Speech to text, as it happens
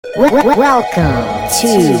Welcome to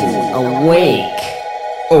Awake.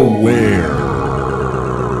 Aware.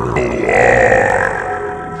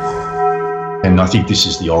 And I think this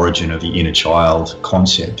is the origin of the inner child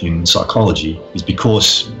concept in psychology, is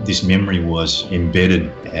because this memory was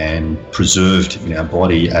embedded and preserved in our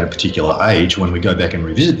body at a particular age. When we go back and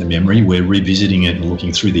revisit the memory, we're revisiting it and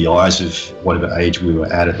looking through the eyes of whatever age we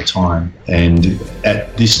were at the time. And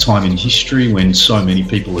at this time in history, when so many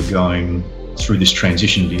people are going through this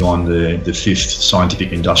transition beyond the fifth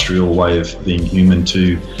scientific industrial way of being human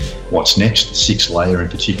to what's next, the sixth layer in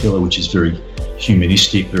particular, which is very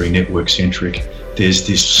humanistic, very network centric, there's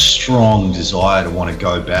this strong desire to want to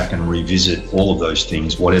go back and revisit all of those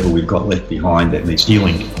things, whatever we've got left behind that needs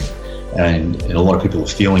healing. And a lot of people are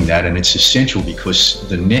feeling that, and it's essential because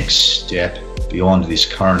the next step beyond this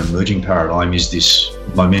current emerging paradigm is this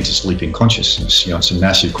momentous leap in consciousness. It's a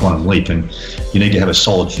massive quantum leap, and you need to have a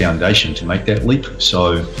solid foundation to make that leap.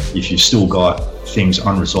 So if you've still got things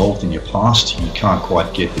unresolved in your past, you can't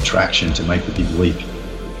quite get the traction to make the big leap.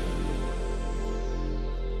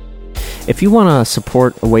 If you want to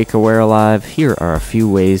support Awake Aware Alive, here are a few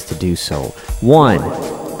ways to do so. 1.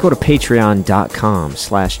 Go to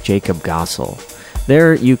patreon.com/Jacob Gossel.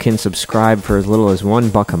 There you can subscribe for as little as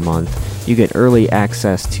 $1 a month. You get early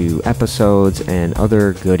access to episodes and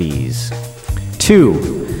other goodies.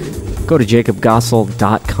 2. Go to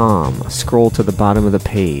jacobgossel.com. Scroll to the bottom of the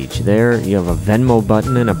page. There you have a Venmo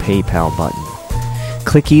button and a PayPal button.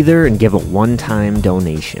 Click either and give a one-time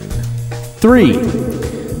donation. 3.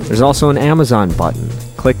 There's also an Amazon button.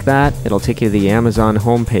 Click that, it'll take you to the Amazon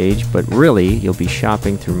homepage, but really, you'll be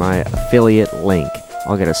shopping through my affiliate link.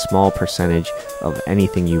 I'll get a small percentage of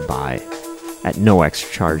anything you buy at no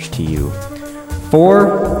extra charge to you.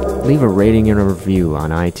 4, leave a rating and a review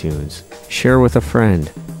on iTunes. Share with a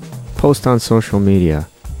friend. Post on social media.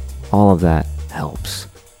 All of that helps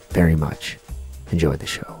very much. Enjoy the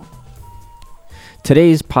show.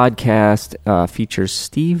 Today's podcast features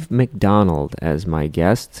Steve McDonald as my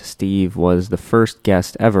guest. Steve was the first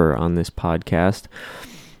guest ever on this podcast,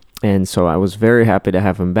 and so I was very happy to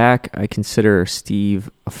have him back. I consider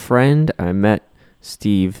Steve a friend. I met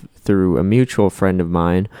Steve through a mutual friend of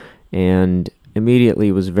mine and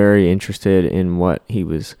immediately was very interested in what he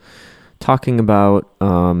was talking about,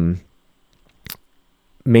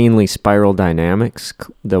 mainly spiral dynamics,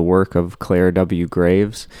 the work of Claire W.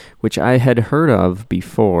 Graves, which I had heard of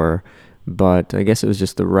before, but I guess it was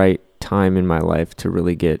just the right time in my life to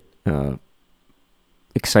really get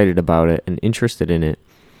excited about it and interested in it.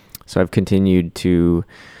 So I've continued to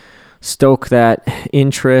stoke that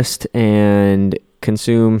interest and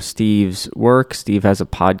consume Steve's work. Steve has a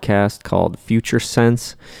podcast called Future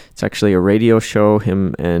Sense. It's actually a radio show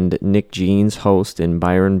him and Nick Jeans host in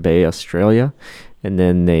Byron Bay, Australia. And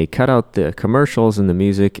then they cut out the commercials and the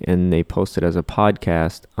music, and they post it as a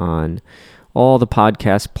podcast on all the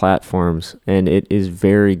podcast platforms. And it is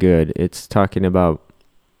very good. It's talking about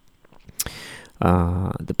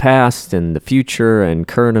the past and the future and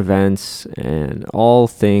current events and all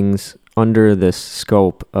things under this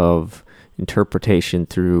scope of interpretation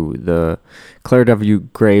through the Claire W.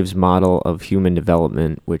 Graves model of human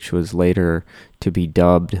development, which was later to be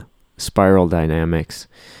dubbed spiral dynamics.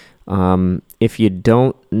 If you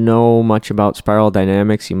don't know much about spiral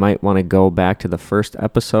dynamics, you might want to go back to the first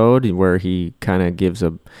episode where he kind of gives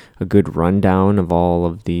a good rundown of all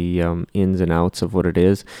of the ins and outs of what it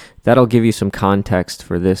is. That'll give you some context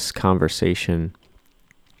for this conversation.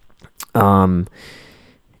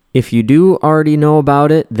 If you do already know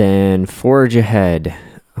about it, then forge ahead.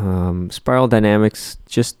 Spiral dynamics,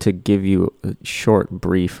 just to give you a short,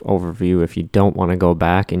 brief overview if you don't want to go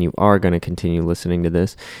back and you are going to continue listening to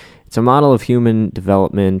this. It's a model of human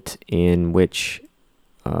development in which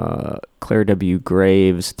Claire W.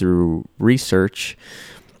 Graves, through research,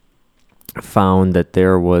 found that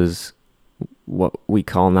there was what we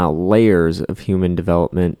call now layers of human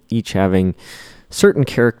development, each having certain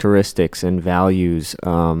characteristics and values.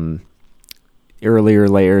 Earlier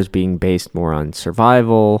layers being based more on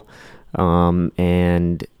survival,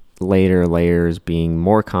 and later layers being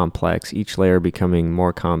more complex, each layer becoming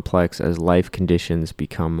more complex as life conditions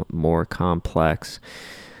become more complex.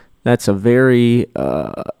 That's a very,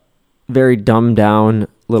 very dumbed down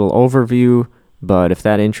little overview, but if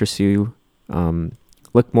that interests you,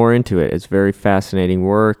 look more into it. It's very fascinating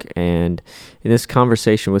work, and in this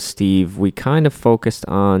conversation with Steve, we kind of focused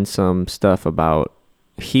on some stuff about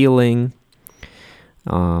healing,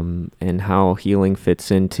 and how healing fits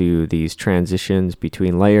into these transitions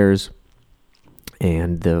between layers,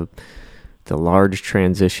 and the the large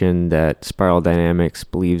transition that Spiral Dynamics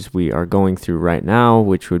believes we are going through right now,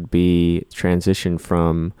 which would be transition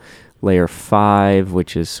from layer 5,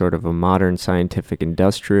 which is sort of a modern scientific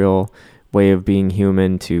industrial way of being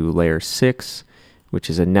human, to layer 6, which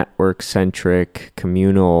is a network-centric,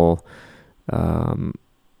 communal,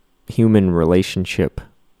 human relationship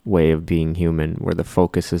way of being human, where the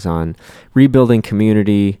focus is on rebuilding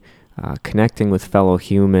community, connecting with fellow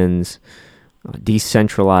humans,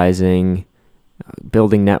 decentralizing,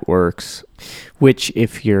 building networks, which,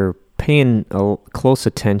 if you're paying close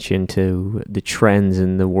attention to the trends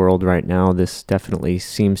in the world right now, this definitely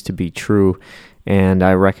seems to be true, and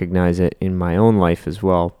I recognize it in my own life as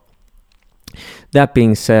well. That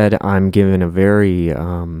being said, I'm given a very,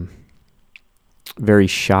 very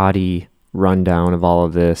shoddy rundown of all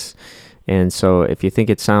of this, and so if you think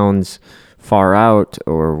it sounds far out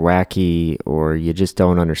or wacky, or you just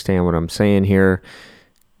don't understand what I'm saying here,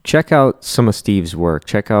 check out some of Steve's work.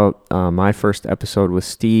 Check out my first episode with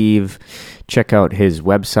Steve. Check out his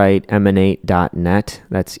website, emanate.net.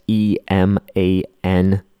 That's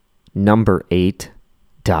EMAN number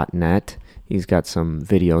 8.net. He's got some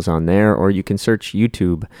videos on there, or you can search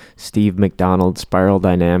YouTube, Steve McDonald Spiral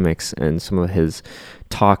Dynamics, and some of his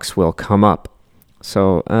talks will come up.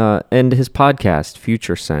 So, and his podcast,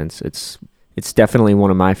 Future Sense, it's definitely one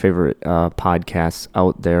of my favorite podcasts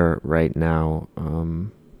out there right now.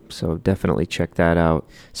 So definitely check that out.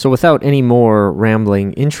 So without any more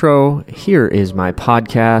rambling intro, here is my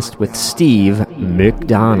podcast with Steve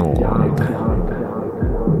McDonald.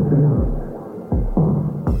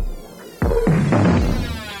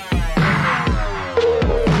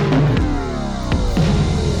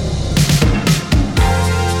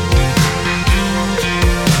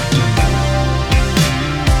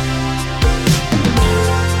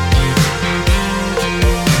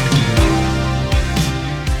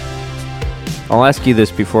 I'll ask you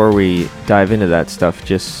this before we dive into that stuff,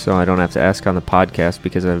 just so I don't have to ask on the podcast,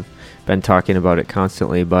 because I've been talking about it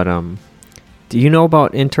constantly. But do you know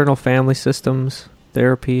about internal family systems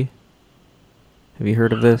therapy? Have you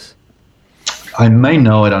heard of this? I may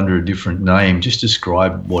know it under a different name. Just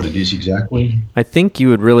describe what it is exactly. I think you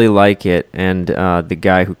would really like it, and the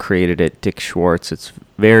guy who created it, Dick Schwartz. It's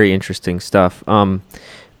very interesting stuff.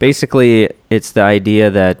 Basically, it's the idea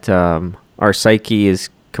that our psyche is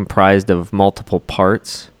comprised of multiple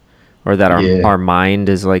parts, or that our mind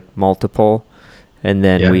is like multiple, and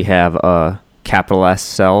then we have a capital S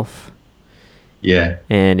self. Yeah.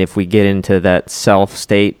 And if we get into that self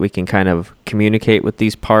state, we can kind of communicate with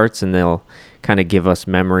these parts, and they'll kind of give us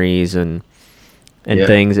memories and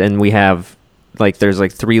things. And we have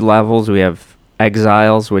there's 3 levels. We have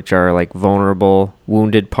exiles, which are like vulnerable,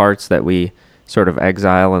 wounded parts that we sort of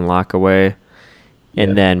exile and lock away.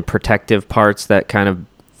 And then protective parts that kind of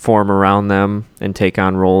form around them and take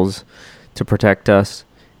on roles to protect us.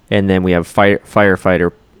 And then we have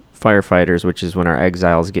firefighters, which is when our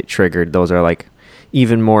exiles get triggered. Those are like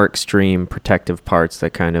even more extreme protective parts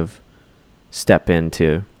that kind of step in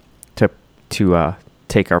to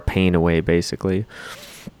take our pain away, basically.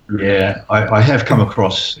 Yeah, I have come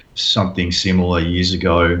across something similar years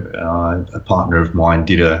ago. A partner of mine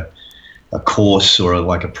did a course or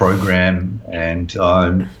a program, and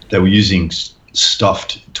they were using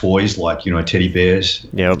stuffed toys like teddy bears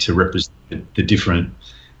to represent the different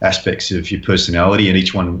aspects of your personality, and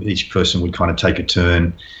each person would kind of take a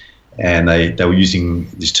turn, and they were using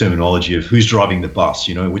this terminology of who's driving the bus,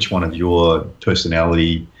 which one of your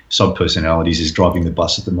sub-personalities is driving the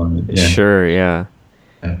bus at the moment. Sure. Yeah,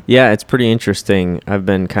 it's pretty interesting. I've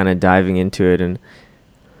been kind of diving into it, and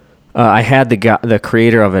I had the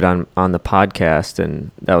creator of it on the podcast,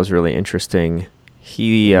 and that was really interesting.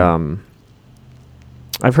 He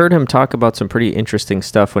I've heard him talk about some pretty interesting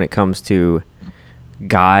stuff when it comes to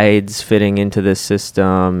guides fitting into this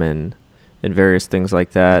system and various things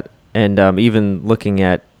like that. And even looking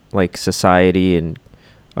at like society and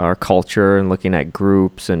our culture, and looking at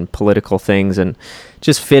groups and political things, and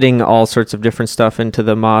just fitting all sorts of different stuff into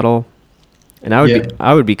the model. And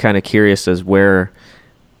I would be kind of curious as what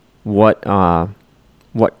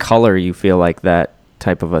color you feel like that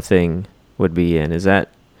type of a thing would be in. Is that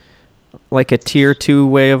like a tier 2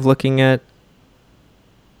 way of looking at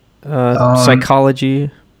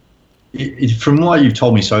psychology? From what you've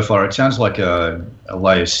told me so far, it sounds like a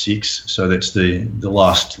layer 6. So that's the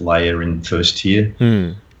last layer in first tier.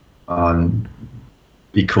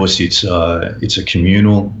 Because it's a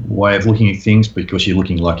communal way of looking at things, because you're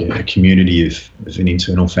looking like a community of an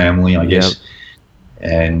internal family, I guess.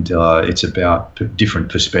 And it's about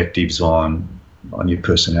different perspectives on your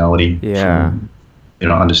personality. Yeah. From,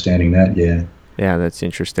 understanding that. Yeah. Yeah, that's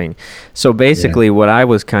interesting. So basically, why I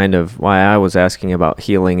was asking about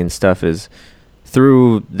healing and stuff is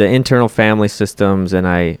through the internal family systems, and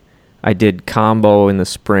I did combo in the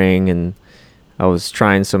spring, and I was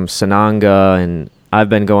trying some Sananga, and I've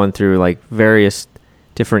been going through like various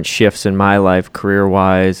different shifts in my life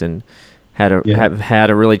career-wise, and have had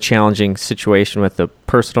a really challenging situation with a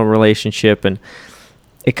personal relationship, and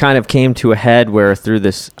it kind of came to a head where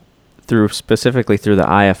specifically through the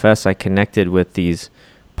IFS, I connected with these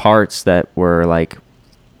parts that were like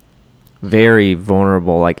very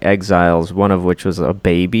vulnerable, like exiles, one of which was a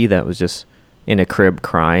baby that was just in a crib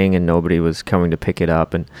crying and nobody was coming to pick it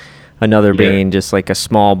up, and another being just like a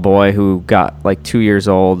small boy who got like 2 years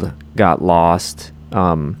old, got lost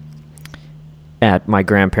at my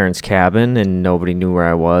grandparents' cabin, and nobody knew where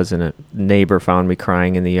I was, and a neighbor found me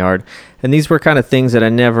crying in the yard. And these were kind of things that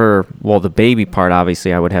the baby part,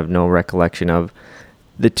 obviously, I would have no recollection of.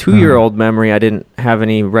 The 2-year-old memory, I didn't have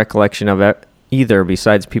any recollection of either,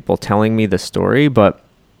 besides people telling me the story, but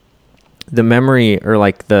the memory, or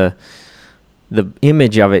like the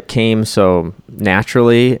image of it, came so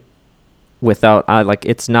naturally without,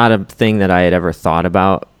 it's not a thing that I had ever thought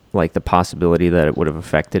about, like the possibility that it would have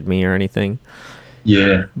affected me or anything.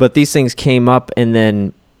 Yeah. But these things came up, and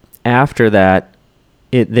then after that,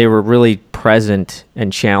 they were really present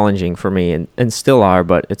and challenging for me, and still are,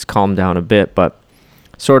 but it's calmed down a bit. But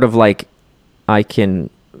sort of like I can,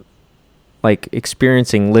 like,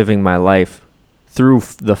 experiencing living my life through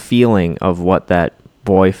the feeling of what that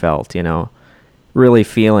boy felt, really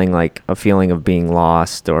feeling like a feeling of being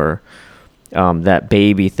lost, or that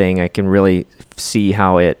baby thing. I can really see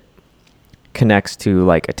how it connects to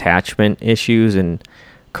like attachment issues and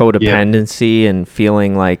codependency, and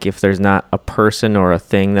feeling like if there's not a person or a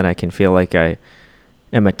thing that I can feel like I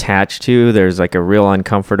am attached to, there's like a real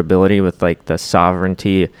uncomfortability with like the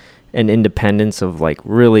sovereignty and independence of like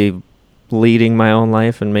really leading my own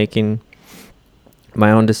life and making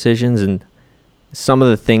my own decisions. And some of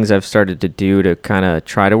the things I've started to do to kind of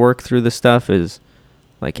try to work through the stuff is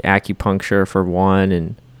like acupuncture for one,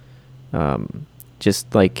 and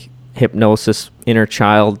just like hypnosis, inner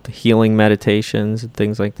child healing meditations and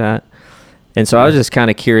things like that. And so I was just kind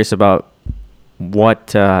of curious about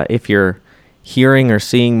what, if you're hearing or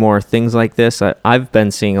seeing more things like this. I've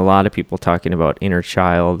been seeing a lot of people talking about inner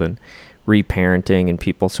child and reparenting, and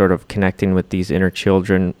people sort of connecting with these inner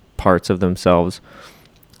children parts of themselves.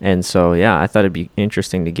 And so, I thought it'd be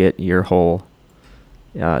interesting to get your whole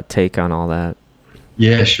take on all that.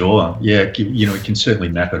 Yeah, sure. Yeah, we can certainly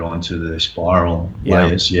map it onto the spiral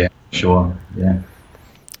layers. Yeah, sure. Yeah.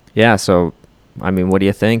 Yeah. So, I mean, what do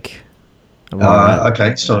you think?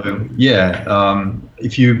 Okay. So,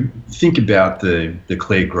 if you think about the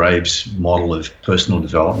Claire Graves model of personal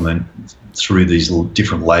development through these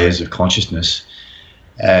different layers of consciousness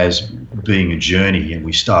as being a journey, and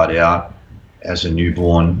we start out as a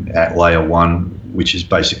newborn at layer 1, which is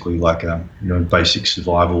basically like a basic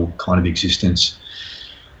survival kind of existence.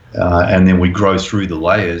 And then we grow through the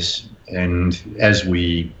layers, and as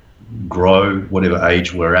we grow, whatever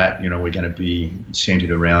age we're at, we're going to be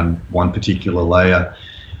centered around one particular layer.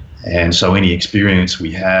 And so any experience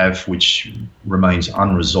we have which remains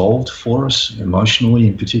unresolved for us emotionally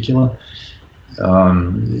in particular,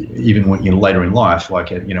 even when later in life,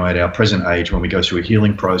 like at our present age, when we go through a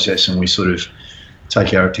healing process and we sort of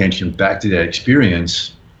take our attention back to that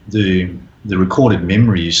experience, the recorded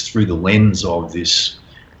memory is through the lens of this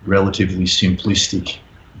relatively simplistic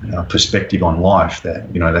perspective on life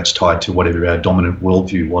that's tied to whatever our dominant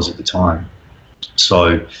worldview was at the time.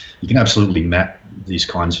 So you can absolutely map these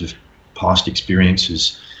kinds of past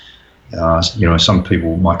experiences. Some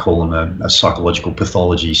people might call them a psychological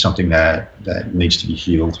pathology, something that needs to be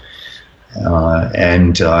healed.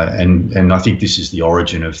 And I think this is the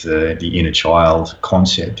origin of the inner child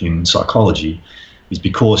concept in psychology, is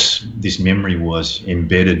because this memory was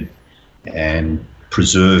embedded and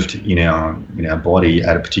preserved in our body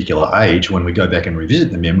at a particular age. When we go back and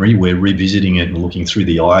revisit the memory, we're revisiting it and looking through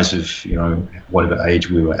the eyes of whatever age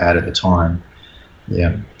we were at the time.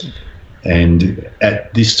 Yeah. And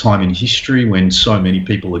at this time in history, when so many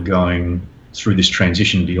people are going through this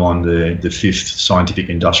transition beyond the fifth scientific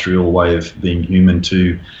industrial way of being human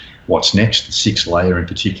to what's next, the sixth layer in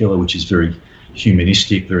particular, which is very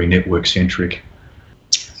humanistic, very network centric,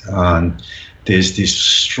 there's this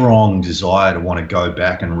strong desire to want to go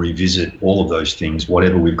back and revisit all of those things.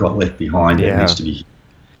 Whatever we've got left behind, it needs to be.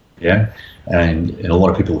 Yeah. And a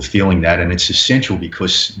lot of people are feeling that, and it's essential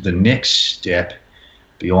because the next step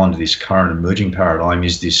beyond this current emerging paradigm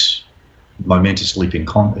is this momentous leap in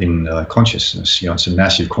consciousness. It's a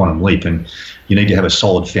massive quantum leap, and you need to have a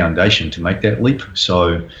solid foundation to make that leap.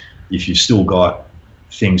 So if you've still got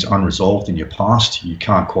things unresolved in your past, you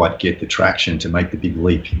can't quite get the traction to make the big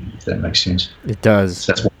leap, if that makes sense. It does.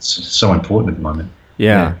 So that's what's so important at the moment.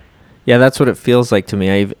 Yeah, that's what it feels like to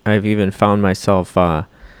me. I've even found myself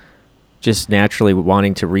just naturally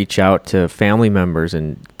wanting to reach out to family members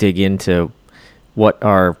and dig into what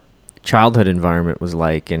our childhood environment was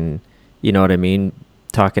like, and you know what I mean,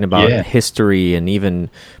 talking about history and even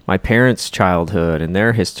my parents' childhood and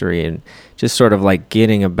their history, and just sort of like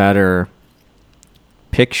getting a better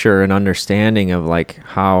picture and understanding of like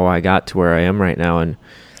how I got to where I am right now, and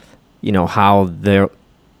you know how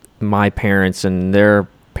my parents and their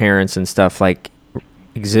parents and stuff like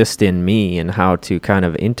exist in me, and how to kind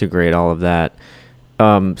of integrate all of that.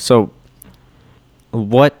 So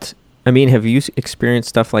what, I mean, have you experienced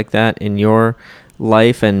stuff like that in your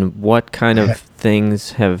life, and what kind of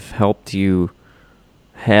things have helped you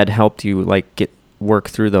like work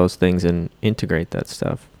through those things and integrate that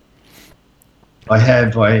stuff? I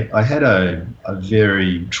had a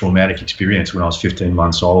very traumatic experience when I was 15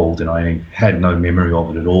 months old, and I had no memory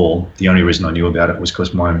of it at all. The only reason I knew about it was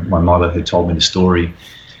because my mother had told me the story,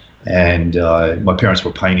 and my parents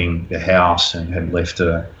were painting the house and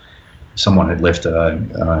someone had left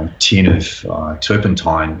a tin of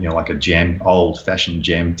turpentine, like a old-fashioned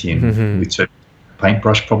jam tin with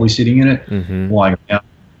paintbrush probably sitting in it, lying around,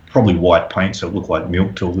 probably white paint, so it looked like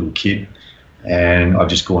milk to a little kid. And I've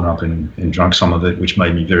just gone up and drunk some of it, which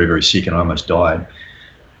made me very, very sick, and I almost died.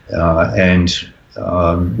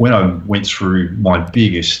 When I went through my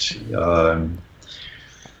biggest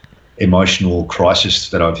emotional crisis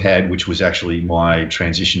that I've had, which was actually my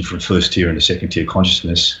transition from first tier into second tier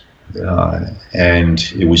consciousness,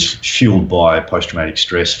 and it was fueled by post-traumatic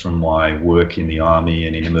stress from my work in the Army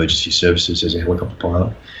and in emergency services as a helicopter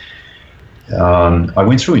pilot. I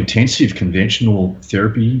went through intensive conventional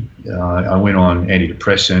therapy. I went on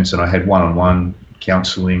antidepressants, and I had one-on-one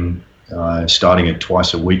counseling starting at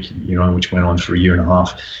twice a week, which went on for a year and a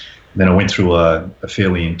half. Then I went through a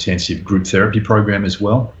fairly intensive group therapy program as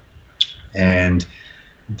well. And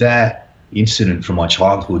that incident from my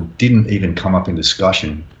childhood didn't even come up in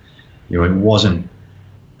discussion. It wasn't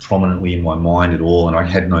prominently in my mind at all, and I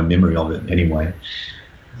had no memory of it anyway.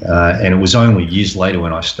 And it was only years later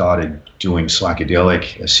when I started doing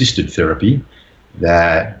psychedelic assisted therapy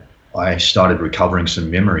that I started recovering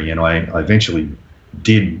some memory, and I eventually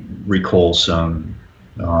did recall some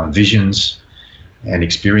visions and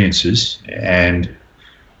experiences. And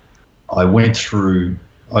I went through,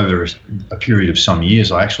 over a period of some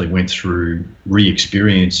years, I actually went through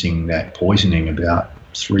re-experiencing that poisoning about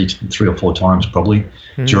three or four times probably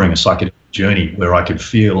during a psychedelic journey, where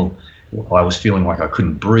I was feeling like I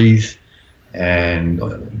couldn't breathe, and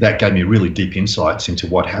that gave me really deep insights into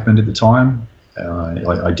what happened at the time.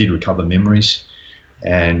 I did recover memories,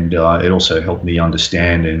 and it also helped me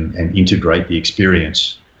understand and integrate the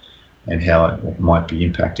experience and how it might be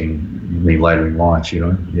impacting me later in life,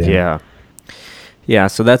 Yeah,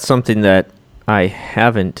 so that's something that I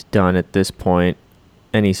haven't done at this point,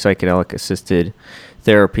 any psychedelic assisted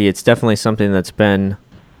therapy. It's definitely something that's been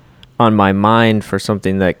on my mind for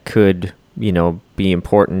something that could, be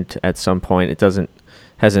important at some point. It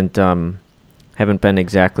haven't been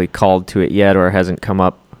exactly called to it yet, or hasn't come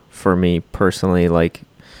up for me personally, like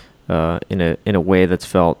in a way that's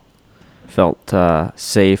felt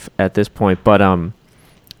safe at this point. But I'm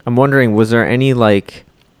wondering, was there any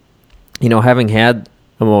having had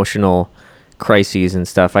emotional crises and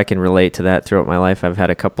stuff, I can relate to that throughout my life. I've had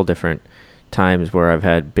a couple different times where I've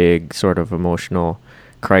had big sort of emotional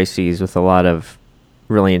crises with a lot of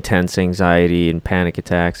really intense anxiety and panic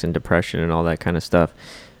attacks and depression and all that kind of stuff.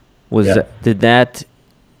 Did that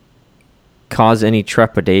cause any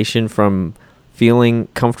trepidation from feeling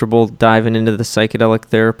comfortable diving into the psychedelic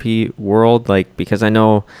therapy world? Because I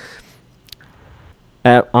know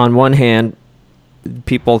on one hand,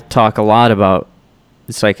 people talk a lot about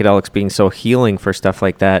psychedelics being so healing for stuff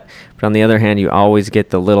like that, but on the other hand, you always get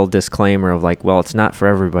the little disclaimer of it's not for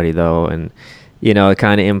everybody though, and it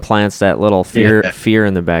kind of implants that little fear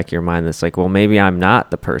in the back of your mind that's like, well, maybe I'm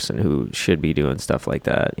not the person who should be doing stuff like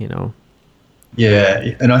that,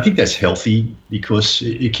 Yeah, and I think that's healthy, because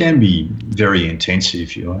it can be very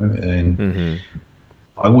intensive, and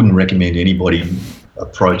I wouldn't recommend anybody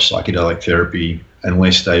approach psychedelic therapy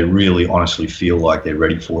unless they really honestly feel like they're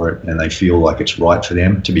ready for it and they feel like it's right for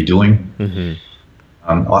them to be doing.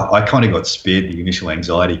 I kind of got spared the initial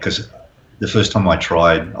anxiety, because the first time I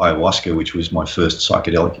tried ayahuasca, which was my first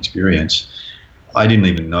psychedelic experience, I didn't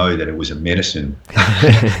even know that it was a medicine.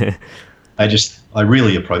 I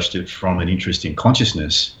really approached it from an interest in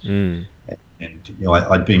consciousness. And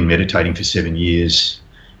I'd been meditating for 7 years,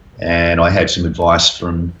 and I had some advice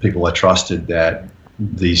from people I trusted that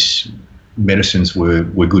these medicines were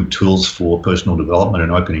good tools for personal development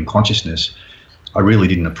and opening consciousness. I really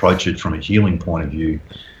didn't approach it from a healing point of view.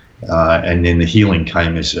 And then the healing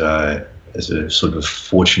came as a sort of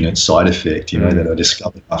fortunate side effect, that I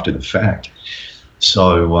discovered after the fact.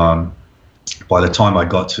 So by the time I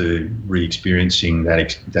got to re-experiencing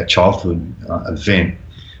that childhood event,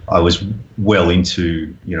 I was well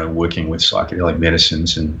into, working with psychedelic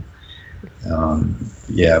medicines, and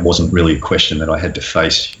it wasn't really a question that I had to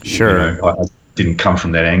face. Sure. I didn't come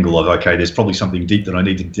from that angle of, okay, there's probably something deep that I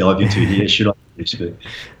need to dive into here. Should I do this?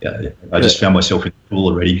 But I just found myself in the pool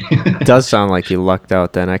already. It does sound like you lucked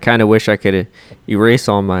out then. I kind of wish I could erase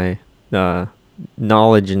all my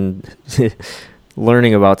knowledge and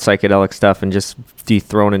learning about psychedelic stuff and just be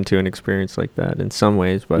thrown into an experience like that in some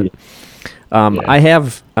ways. But I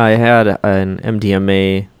had an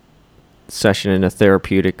MDMA session in a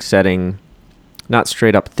therapeutic setting, not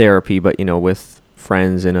straight up therapy, but with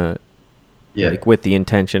friends in a like with the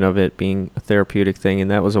intention of it being a therapeutic thing.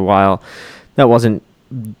 And that was a while. That wasn't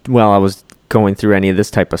while I was going through any of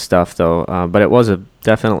this type of stuff though, but it was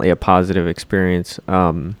definitely a positive experience.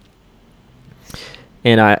 And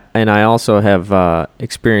I also have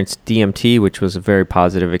experienced DMT, which was a very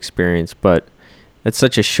positive experience, but it's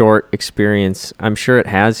such a short experience. I'm sure it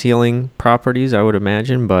has healing properties, I would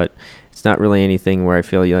imagine, but it's not really anything where I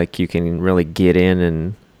feel like you can really get in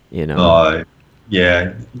and,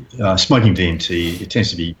 smoking DMT, it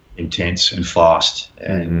tends to be intense and fast,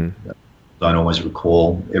 and don't always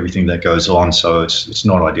recall everything that goes on, so it's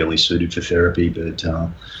not ideally suited for therapy, but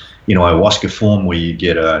ayahuasca form where you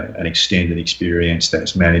get an extended experience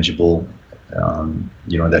that's manageable,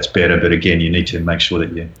 that's better. But again, you need to make sure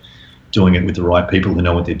that you're doing it with the right people who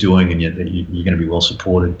know what they're doing, and that you're going to be well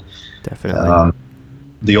supported. Definitely.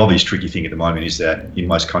 The obvious tricky thing at the moment is that in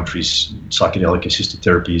most countries, psychedelic assisted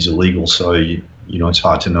therapy is illegal. So, it's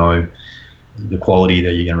hard to know the quality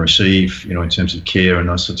that you're going to receive, in terms of care and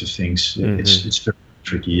those sorts of things. It's very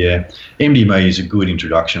tricky, yeah. MDMA is a good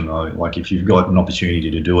introduction, though. Like, if you've got an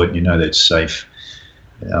opportunity to do it, that it's safe.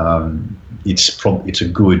 It's a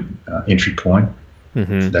good entry point for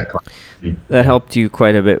that kind of thing. That helped you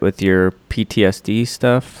quite a bit with your PTSD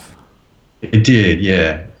stuff? It did,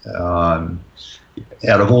 yeah.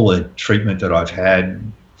 Out of all the treatment that I've had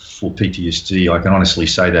for PTSD, I can honestly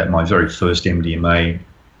say that my very first MDMA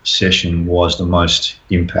session was the most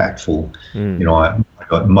impactful. I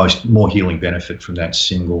got more healing benefit from that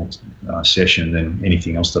single session than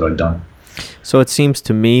anything else that I'd done. So it seems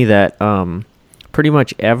to me that pretty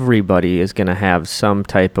much everybody is going to have some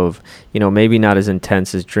type of, maybe not as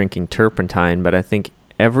intense as drinking turpentine, but I think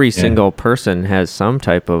every single person has some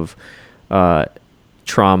type of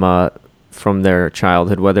trauma from their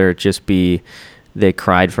childhood, whether it just be they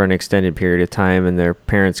cried for an extended period of time and their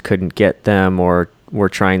parents couldn't get them, or were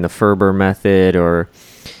trying the Ferber method, or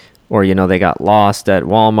they got lost at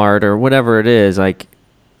Walmart, or whatever it is. Like,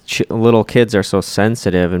 little kids are so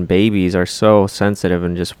sensitive, and babies are so sensitive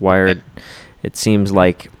and just wired. It seems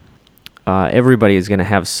like everybody is going to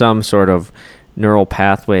have some sort of neural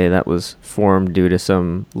pathway that was formed due to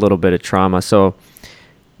some little bit of trauma. So,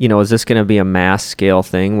 is this going to be a mass scale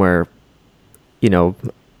thing where,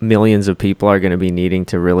 millions of people are going to be needing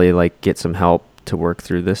to really get some help to work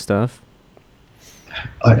through this stuff?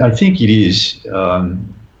 I think it is.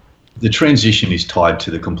 The transition is tied to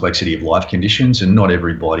the complexity of life conditions, and not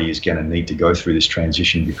everybody is going to need to go through this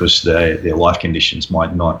transition because their life conditions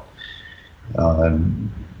might not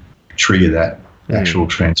trigger that actual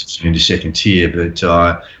transition into second tier. But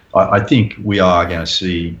I think we are going to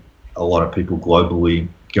see a lot of people globally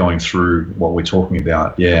going through what we're talking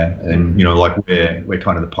about, and we're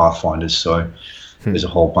kind of the pathfinders, so there's a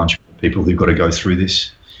whole bunch of people who've got to go through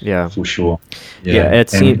this, for sure.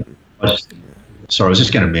 Sorry, I was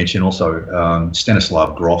just going to mention also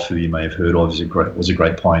Stanislav Grof, who you may have heard of, was a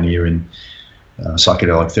great pioneer in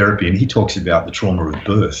psychedelic therapy, and he talks about the trauma of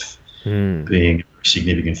birth being a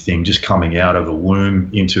significant thing, just coming out of a womb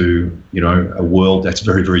into a world that's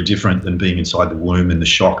very, very different than being inside the womb, and the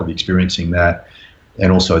shock of experiencing that.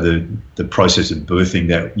 And also the process of birthing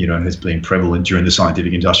that has been prevalent during the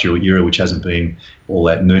scientific industrial era, which hasn't been all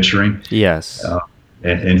that nurturing. Yes.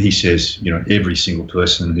 And he says, every single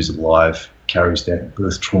person who's alive carries that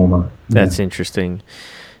birth trauma. That's interesting.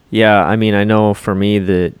 Yeah, I mean, I know for me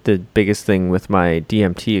the biggest thing with my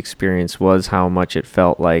DMT experience was how much it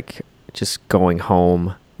felt like just going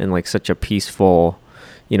home and such a peaceful,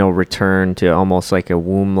 return to almost like a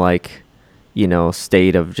womb-like,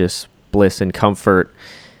 state of just bliss and comfort.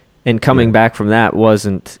 And coming back from that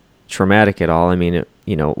wasn't traumatic at all. I mean,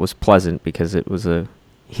 it was pleasant because it was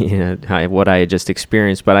what I had just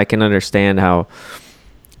experienced. But I can understand how,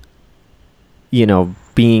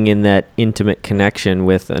 being in that intimate connection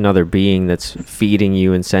with another being that's feeding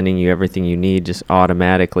you and sending you everything you need, just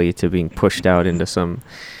automatically to being pushed out into some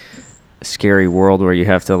scary world where you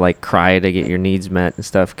have to like cry to get your needs met and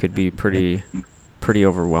stuff could be pretty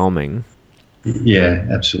overwhelming. Yeah,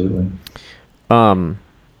 absolutely.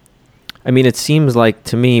 I mean, it seems like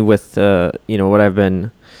to me with what I've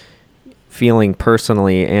been feeling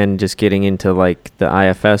personally and just getting into like the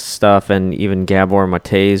IFS stuff and even Gabor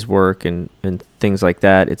Mate's work and things like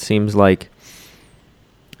that, it seems like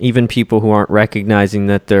even people who aren't recognizing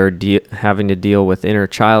that they're having to deal with inner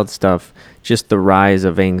child stuff, just the rise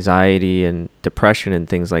of anxiety and depression and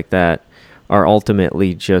things like that are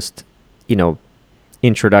ultimately just,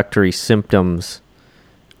 introductory symptoms,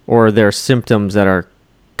 or they're symptoms that are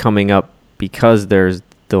coming up because there's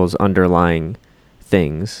those underlying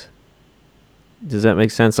things. Does that make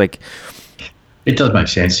sense? Like, it does make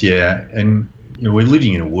sense, yeah. And we're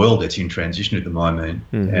living in a world that's in transition at the moment,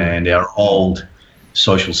 and our old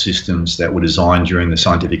social systems that were designed during the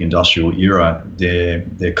scientific industrial era,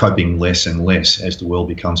 they're coping less and less as the world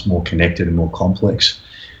becomes more connected and more complex.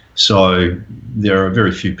 So there are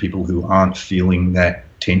very few people who aren't feeling that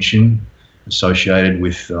tension associated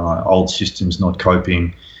with old systems not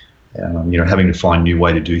coping, having to find new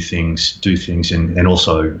way to do things, and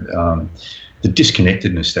also the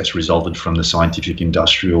disconnectedness that's resulted from the scientific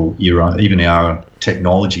industrial era. Even our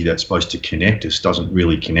technology that's supposed to connect us doesn't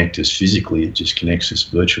really connect us physically, it just connects us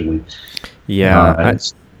virtually. Yeah.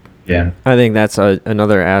 I think that's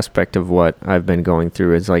another aspect of what I've been going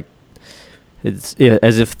through is like, it's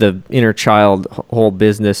as if the inner child whole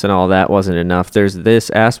business and all that wasn't enough. There's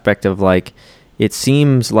this aspect of like, it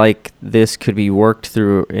seems like this could be worked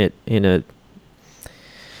through it in a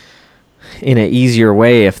easier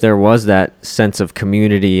way if there was that sense of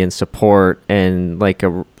community and support, and like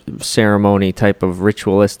a ceremony type of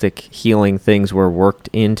ritualistic healing things were worked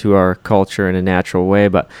into our culture in a natural way.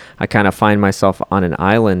 But I kind of find myself on an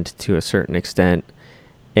island to a certain extent,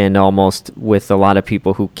 and almost with a lot of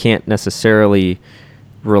people who can't necessarily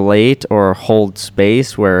relate or hold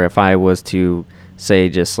space, where if I was to say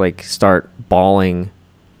just like start bawling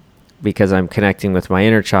because I'm connecting with my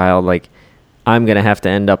inner child, like I'm going to have to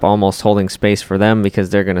end up almost holding space for them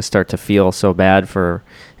because they're going to start to feel so bad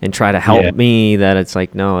and try to help me that it's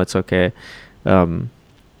like, no, it's okay. So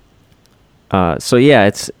yeah,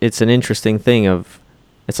 it's an interesting thing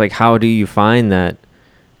it's like, how do you find that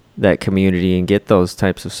community and get those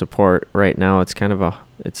types of support right now? It's kind of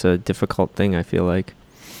it's a difficult thing, I feel like.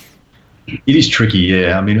 It is tricky,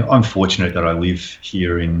 yeah. I mean, I'm fortunate that I live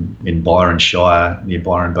here in Byron Shire, near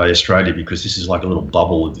Byron Bay, Australia, because this is like a little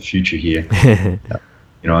bubble of the future here. And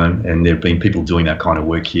there have been people doing that kind of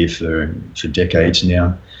work here for decades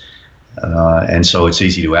now. And so it's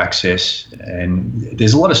easy to access. And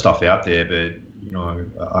there's a lot of stuff out there, but,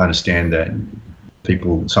 I understand that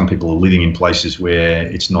some people are living in places where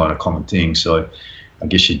it's not a common thing. So I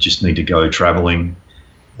guess you just need to go traveling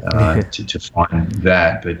to find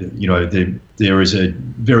that. But there is a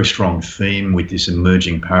very strong theme with this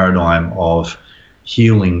emerging paradigm of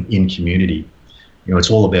healing in community. It's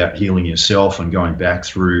all about healing yourself and going back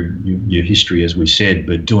through your history, as we said,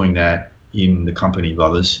 but doing that in the company of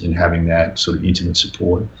others and having that sort of intimate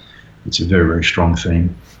support. It's a very, very strong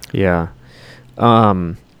theme. Yeah.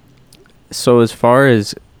 So as far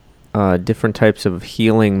as different types of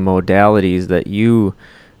healing modalities that you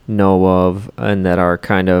know of and that are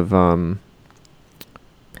kind of, like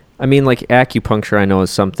acupuncture, I know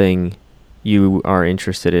is something you are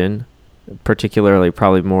interested in, particularly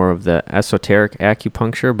probably more of the esoteric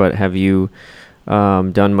acupuncture, but have you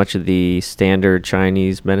done much of the standard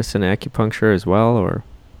Chinese medicine acupuncture as well, or?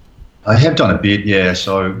 I have done a bit, yeah.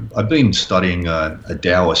 So I've been studying a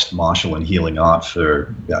Taoist martial and healing art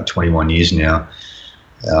for about 21 years now.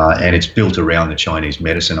 And it's built around the Chinese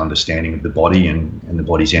medicine understanding of the body and the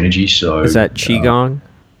body's energy. So is that Qigong?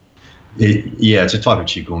 It's a type of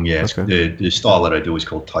Qigong, yeah. Okay. The style that I do is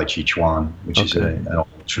called Tai Chi Chuan, which is an old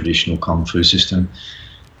traditional Kung Fu system.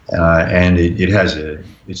 And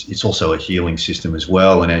it's also a healing system as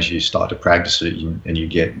well. And as you start to practice it and you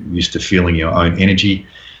get used to feeling your own energy,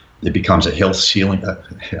 it becomes a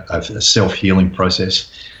self-healing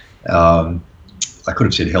process. I could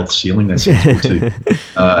have said health sealing, that sounds good too.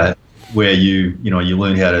 Where you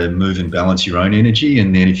learn how to move and balance your own energy,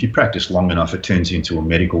 and then if you practice long enough, it turns into a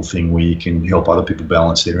medical thing where you can help other people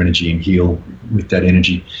balance their energy and heal with that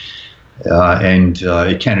energy. And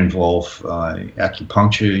it can involve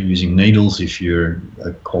acupuncture using needles if you're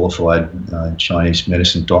a qualified Chinese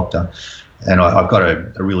medicine doctor. And I've got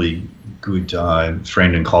a really good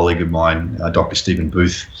friend and colleague of mine, Dr. Stephen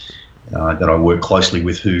Booth, that I work closely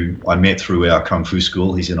with, who I met through our Kung Fu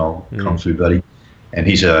school. He's an old Kung Fu buddy. And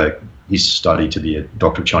he's studied to be a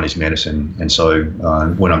doctor of Chinese medicine. And so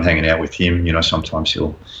when I'm hanging out with him, sometimes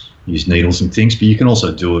he'll use needles and things. But you can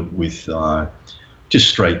also do it with just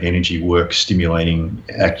straight energy work, stimulating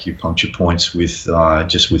acupuncture points with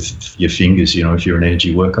just with your fingers, if you're an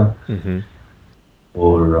energy worker,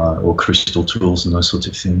 or crystal tools and those sorts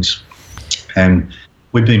of things. And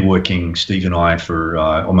we've been working, Steve and I, for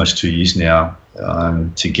almost 2 years now,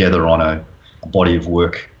 together on a body of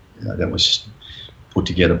work that was put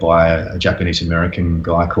together by a Japanese-American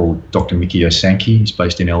guy called Dr. Mikio Sankey. He's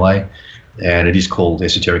based in LA, and it is called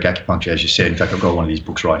Esoteric Acupuncture, as you said. In fact, I've got one of these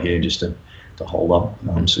books right here just to hold up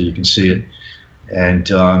so you can see it. And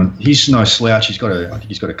he's no slouch. I think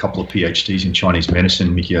he's got a couple of PhDs in Chinese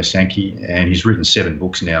medicine, Mikio Sankey, and he's written 7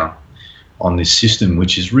 books now on this system,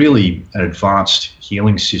 which is really an advanced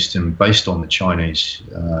healing system based on the Chinese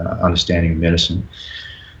understanding of medicine.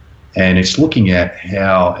 And it's looking at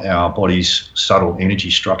how our body's subtle energy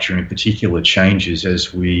structure in particular changes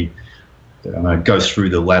as we go through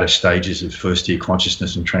the latter stages of first-year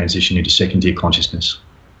consciousness and transition into second-year consciousness.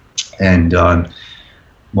 And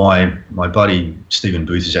my buddy Stephen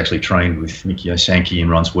Booth is actually trained with Mikio Sankey and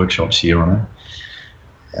runs workshops here on it.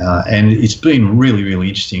 And it's been really, really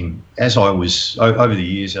interesting. As I was, over the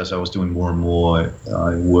years, as I was doing more and more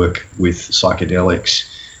work with psychedelics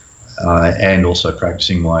and also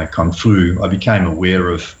practicing my Kung Fu, I became aware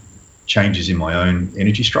of changes in my own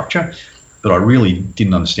energy structure, but I really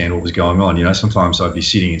didn't understand what was going on. Sometimes I'd be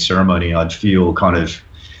sitting in ceremony, I'd feel kind of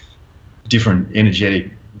different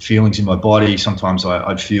energetic feelings in my body. Sometimes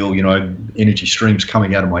I'd feel, energy streams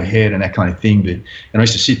coming out of my head and that kind of thing. And I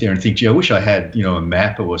used to sit there and think, gee, I wish I had, a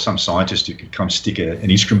map or some scientist who could come stick an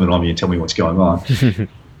instrument on me and tell me what's going on.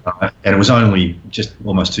 And it was only just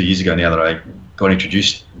almost 2 years ago now that I got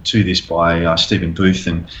introduced to this by Stephen Booth.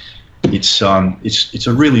 And it's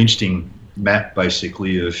a really interesting map,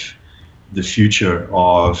 basically, of the future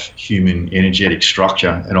of human energetic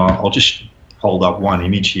structure. And I'll just hold up one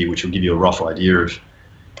image here, which will give you a rough idea of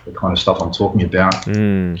the kind of stuff I'm talking about.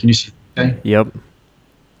 Can you see that? Okay? Yep.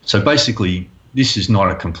 So basically, this is not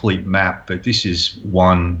a complete map, but this is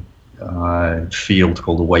one field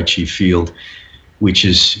called the Wei Qi field, which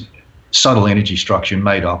is subtle energy structure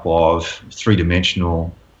made up of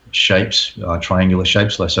three-dimensional shapes, triangular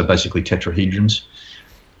shapes, so basically tetrahedrons.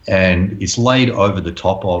 And it's laid over the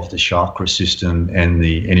top of the chakra system and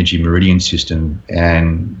the energy meridian system,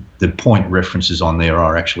 and the point references on there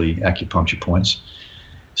are actually acupuncture points.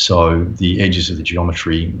 So the edges of the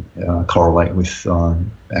geometry correlate with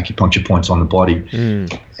acupuncture points on the body.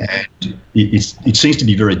 And it seems to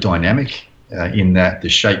be very dynamic in that the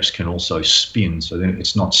shapes can also spin, so then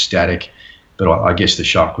it's not static, but I guess the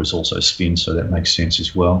chakras also spin, so that makes sense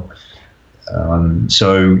as well.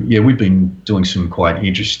 So we've been doing some quite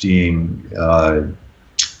interesting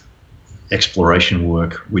exploration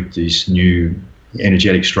work with these new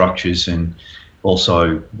energetic structures, and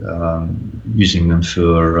also using them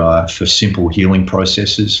for simple healing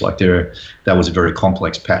processes. Like that was a very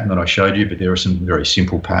complex pattern that I showed you, but there are some very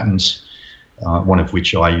simple patterns. One of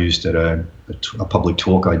which I used at a public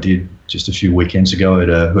talk I did just a few weekends ago at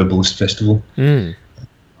a herbalist festival.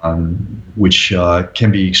 Which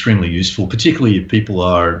can be extremely useful, particularly if people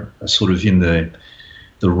are sort of in the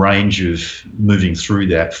range of moving through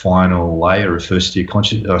that final layer of first-year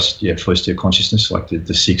consciousness, like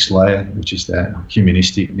the sixth layer, which is that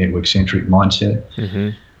humanistic, network-centric mindset.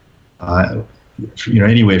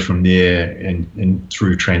 Anywhere from there and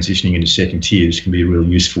through transitioning into second tiers can be a really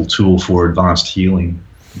useful tool for advanced healing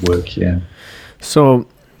work. So,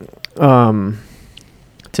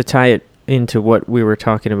 to tie it into what we were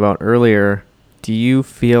talking about earlier, do you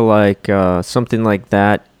feel like something like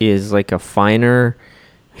that is like a finer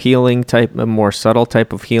healing type, a more subtle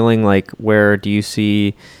type of healing? Like, where do you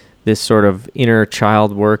see this sort of inner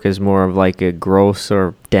child work as more of like a gross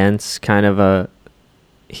or dense kind of a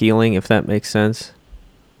healing, if that makes sense?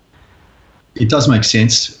 It does make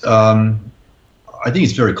sense. I think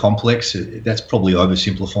it's very complex. That's probably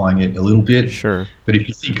oversimplifying it a little bit. Sure. But if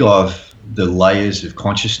you think of the layers of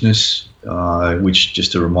consciousness, which,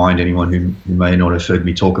 just to remind anyone who may not have heard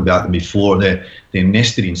me talk about them before, they're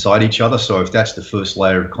nested inside each other. So if that's the first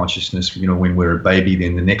layer of consciousness, when we're a baby,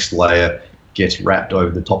 then the next layer gets wrapped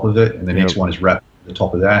over the top of it, and the next one is wrapped over the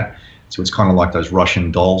top of that. So it's kind of like those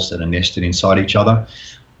Russian dolls that are nested inside each other.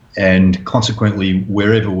 And consequently,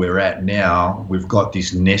 wherever we're at now, we've got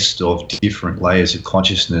this nest of different layers of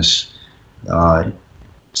consciousness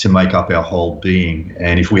to make up our whole being.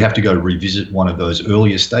 And if we have to go revisit one of those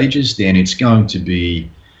earlier stages, then it's going to be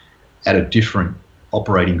at a different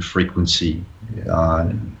operating frequency,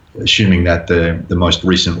 assuming that the most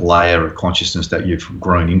recent layer of consciousness that you've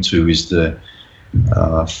grown into is the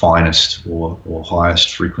finest or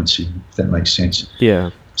highest frequency, if that makes sense. Yeah.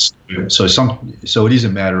 So it is a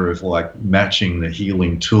matter of like matching the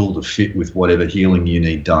healing tool to fit with whatever healing you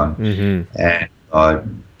need done. Mm-hmm.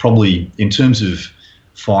 And probably in terms of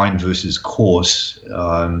fine versus coarse,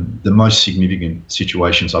 the most significant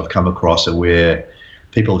situations I've come across are where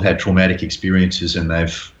people have had traumatic experiences and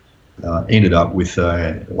they've ended up with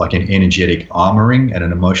like an energetic armoring and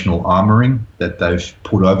an emotional armoring that they've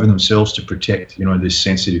put over themselves to protect, this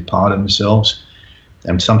sensitive part of themselves.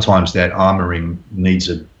 And sometimes that armoring needs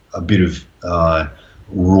a bit of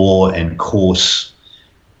raw and coarse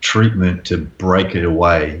treatment to break it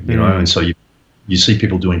away, and so you see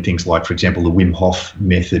people doing things like, for example, the Wim Hof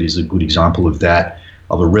method is a good example of that,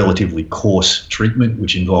 of a relatively coarse treatment,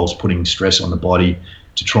 which involves putting stress on the body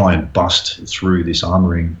to try and bust through this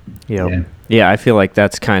armoring. Yeah, I feel like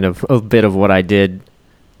that's kind of a bit of what I did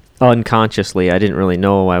unconsciously. I didn't really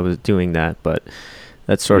know I was doing that, but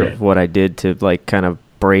that's sort of what I did to like kind of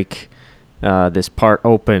break this part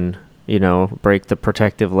open, break the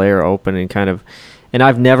protective layer open and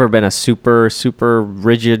I've never been a super, super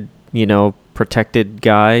rigid, protected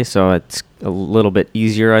guy. So it's a little bit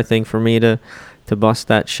easier, I think, for me to bust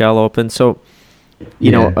that shell open. So,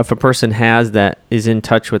 if a person is in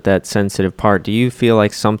touch with that sensitive part, do you feel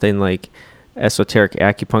like something like esoteric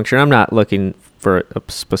acupuncture? I'm not looking for a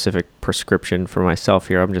specific prescription for myself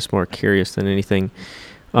here. I'm just more curious than anything.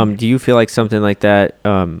 Do you feel like something like that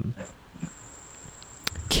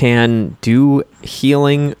can do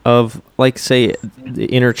healing of, like, say, the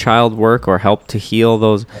inner child work or help to heal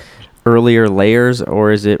those earlier layers,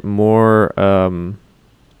 or is it more,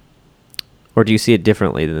 or do you see it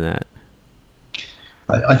differently than that?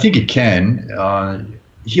 I think it can.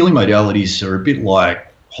 Healing modalities are a bit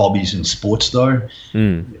like hobbies and sports, though.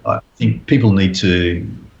 I think people need to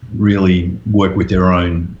really work with their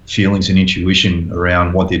own feelings and intuition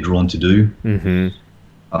around what they're drawn to do. Mm-hmm.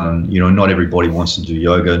 Not everybody wants to do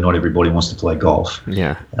yoga. Not everybody wants to play golf.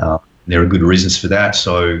 Yeah. There are good reasons for that.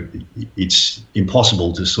 So it's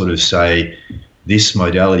impossible to sort of say this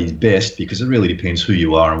modality is best, because it really depends who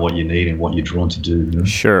you are and what you need and what you're drawn to do.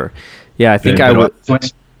 Sure. Yeah, I think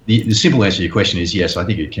the simple answer to your question is yes, I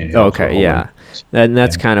think it can. Okay, yeah. And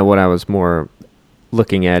that's kind of what I was more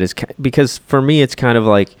looking at, is because for me it's kind of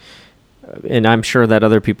like, and I'm sure that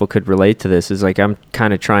other people could relate to this, is like I'm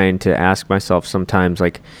kind of trying to ask myself sometimes,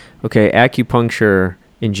 like, okay, acupuncture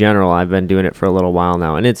in general, I've been doing it for a little while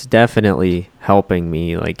now, and it's definitely helping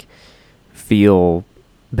me like feel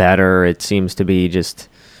better. It seems to be just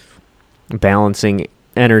balancing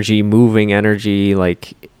energy, moving energy,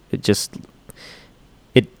 like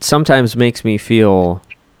it sometimes makes me feel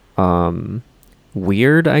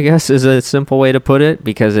weird, I guess, is a simple way to put it,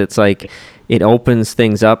 because it's like it opens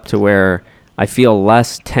things up to where I feel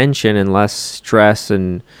less tension and less stress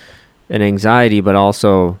and anxiety, but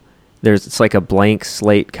also it's like a blank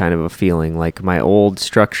slate kind of a feeling, like my old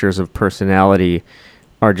structures of personality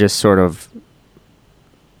are just sort of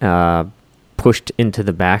pushed into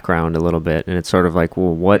the background a little bit, and it's sort of like,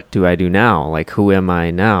 well, what do I do now? Like, who am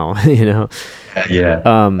I now? Yeah.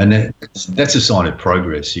 And that's a sign of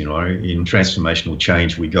progress. In transformational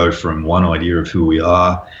change, we go from one idea of who we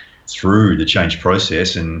are through the change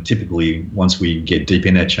process, and typically once we get deep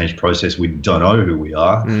in that change process, we don't know who we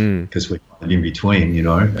are because we're in between,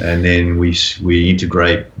 and then we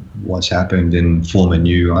integrate what's happened and form a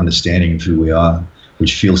new understanding of who we are,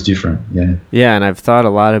 which feels different. Yeah, and I've thought a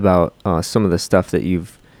lot about some of the stuff that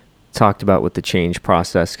you've talked about with the change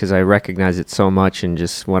process, because I recognize it so much in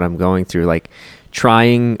just what I'm going through, like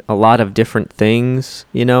trying a lot of different things,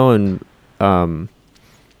 and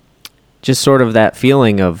just sort of that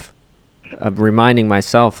feeling of reminding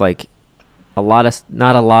myself, like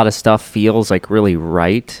not a lot of stuff feels like really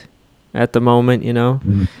right at the moment,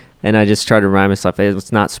 Mm-hmm. And I just try to remind myself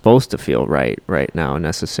it's not supposed to feel right now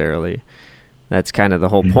necessarily. That's kind of the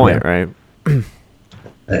whole point, right?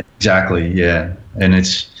 Exactly, yeah. And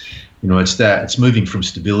it's moving from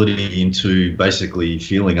stability into basically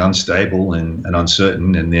feeling unstable and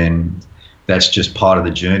uncertain, and then that's just part of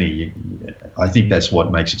the journey. I think that's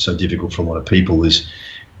what makes it so difficult for a lot of people, is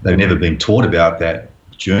they've never been taught about that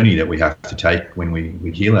journey that we have to take when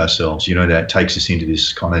we heal ourselves, that takes us into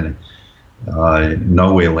this kind of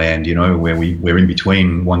nowhere land, where we're in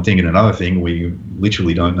between one thing and another thing. We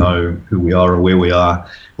literally don't know who we are or where we are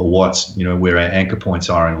or where our anchor points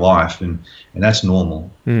are in life, and that's normal.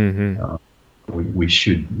 Mm-hmm. We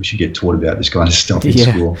should get taught about this kind of stuff in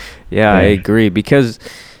school. Yeah, I agree, because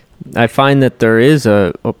I find that there is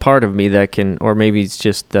a part of me that can, or maybe it's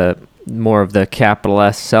just more of the capital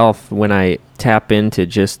S self, when I tap into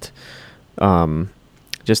just a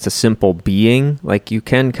simple being. Like, you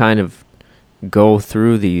can kind of go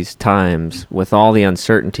through these times with all the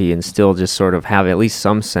uncertainty and still just sort of have at least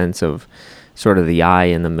some sense of sort of the eye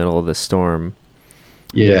in the middle of the storm.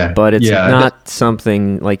 Yeah. But it's not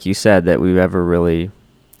something, like you said, that we've ever really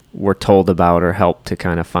were told about or helped to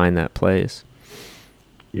kind of find that place.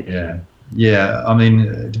 Yeah. Yeah. I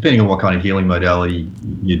mean, depending on what kind of healing modality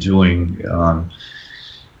you're doing,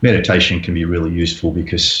 meditation can be really useful,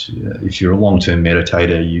 because if you're a long-term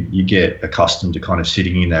meditator, you get accustomed to kind of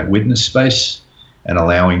sitting in that witness space and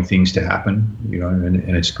allowing things to happen,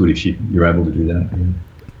 and it's good if you're able to do that.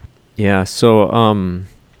 Yeah. So,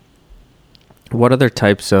 what other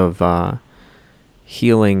types of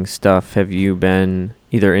healing stuff have you been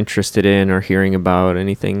either interested in or hearing about?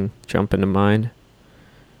 Anything jump into mind?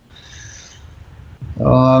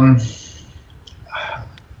 I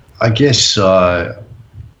guess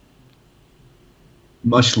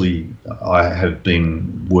mostly I have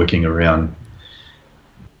been working around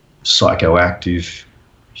psychoactive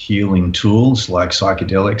healing tools like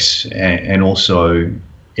psychedelics, and also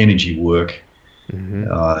energy work.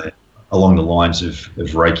 Mm-hmm. Along the lines of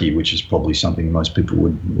Reiki, which is probably something most people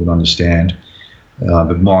would understand.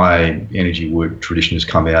 But my energy work tradition has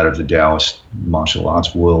come out of the Taoist martial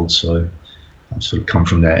arts world, so I've sort of come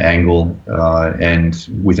from that angle, and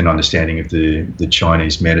with an understanding of the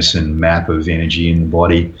Chinese medicine map of energy in the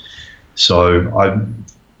body. So I've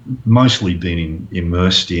mostly been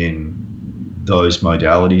immersed in those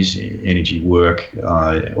modalities, energy work,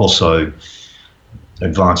 also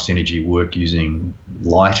advanced energy work using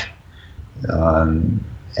light, and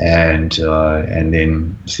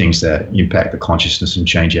then things that impact the consciousness and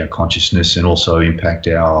change our consciousness, and also impact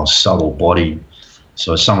our subtle body.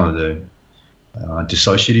 So some of the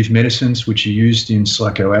dissociative medicines which are used in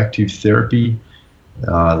psychoactive therapy,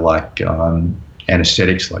 like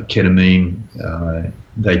anesthetics like ketamine,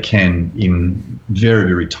 they can, in very,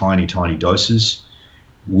 very tiny doses,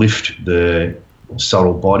 lift the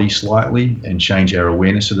subtle body slightly and change our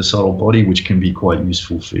awareness of the subtle body, which can be quite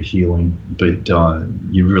useful for healing. But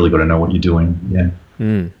you've really got to know what you're doing. Yeah.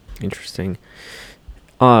 Interesting.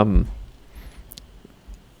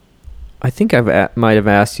 I think might have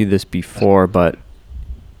asked you this before, but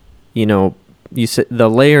you said the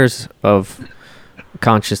layers of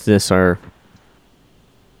consciousness are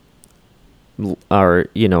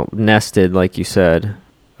nested, like you said.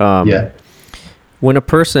 Yeah. When a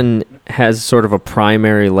person has sort of a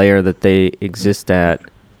primary layer that they exist at,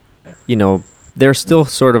 they're still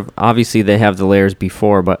sort of, obviously they have the layers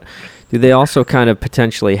before, but do they also kind of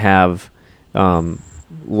potentially have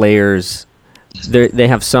layers? They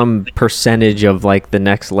have some percentage of like the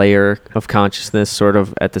next layer of consciousness sort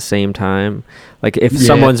of at the same time? Like if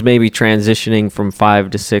someone's maybe transitioning from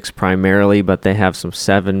 5 to 6 primarily, but they have some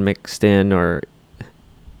 7 mixed in, or...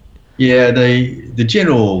 Yeah, the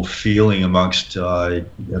general feeling amongst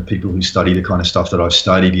people who study the kind of stuff that I've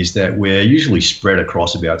studied is that we're usually spread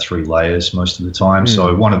across about 3 layers most of the time.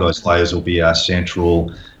 So one of those layers will be our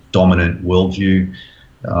central dominant worldview.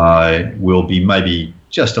 We'll be maybe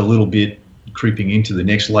just a little bit creeping into the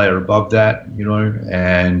next layer above that,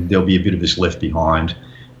 and there'll be a bit of this left behind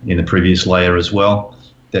in the previous layer as well.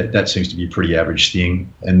 That seems to be a pretty average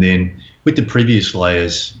thing. And then with the previous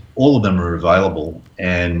layers, all of them are available,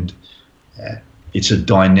 and it's a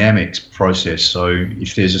dynamic process. So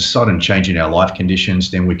if there's a sudden change in our life conditions,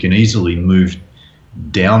 then we can easily move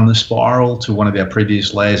down the spiral to one of our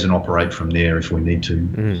previous layers and operate from there if we need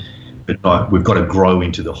to. But we've got to grow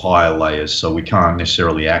into the higher layers, so we can't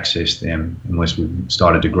necessarily access them unless we've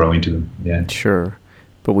started to grow into them. Yeah, sure.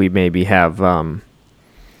 But we maybe have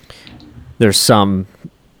there's some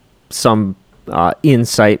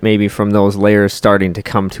insight maybe from those layers starting to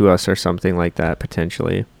come to us or something like that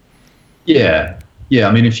potentially. Yeah.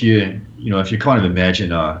 I mean, if you kind of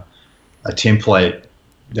imagine a template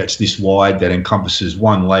that's this wide that encompasses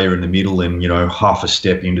one layer in the middle and half a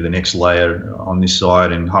step into the next layer on this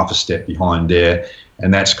side and half a step behind there,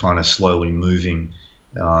 and that's kind of slowly moving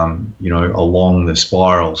along the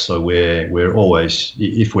spiral. So we're always,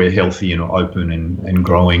 if we're healthy and open and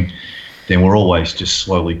growing, then we're always just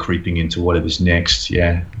slowly creeping into whatever's next.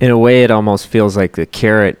 Yeah, in a way it almost feels like the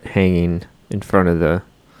carrot hanging in front of the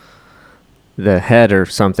the head or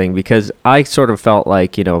something, because I sort of felt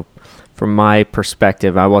like, from my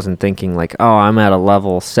perspective, I wasn't thinking like, oh, I'm at a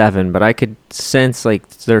level 7, but I could sense like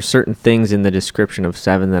there are certain things in the description of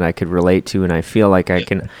 7 that I could relate to, and I feel like I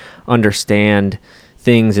can understand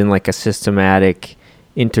things in like a systematic,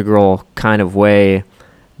 integral kind of way,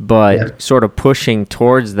 but sort of pushing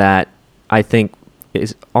towards that, I think,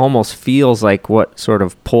 is almost feels like what sort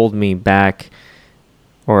of pulled me back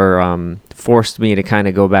or forced me to kind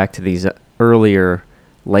of go back to these earlier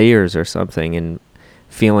layers or something, and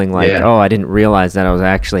feeling like, oh, I didn't realize that I was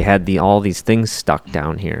actually had all these things stuck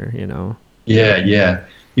down here, Yeah.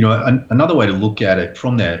 Another way to look at it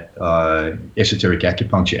from that esoteric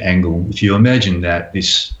acupuncture angle, if you imagine that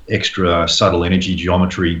this extra subtle energy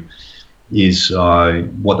geometry is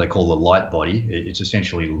what they call the light body. It's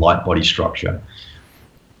essentially light body structure.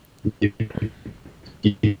 If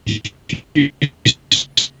you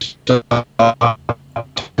start to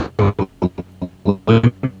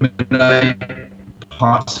illuminate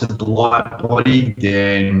parts of the light body,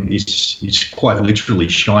 then it's quite literally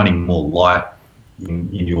shining more light in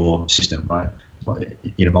your system, right?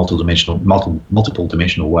 In a multiple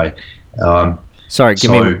dimensional way. Sorry,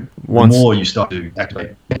 give me one. The more you start to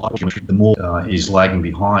activate light geometry, the more is lagging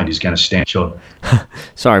behind is going to stand. Sure.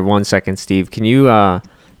 Sorry, 1 second, Steve. Can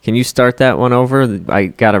you start that one over? I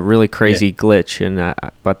got a really crazy glitch,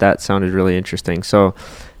 but that sounded really interesting. So,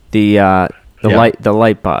 the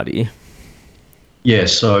light body. Yeah,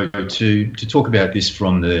 so to talk about this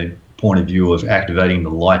from the point of view of activating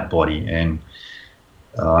the light body, and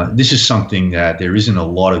this is something that there isn't a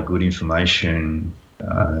lot of good information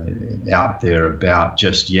out there about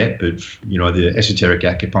just yet, but the esoteric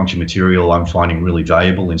acupuncture material I'm finding really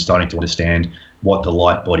valuable in starting to understand what the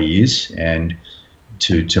light body is and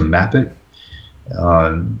to map it.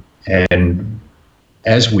 And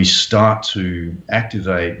as we start to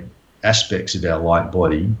activate aspects of our light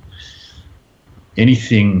body,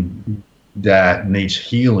 anything that needs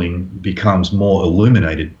healing becomes more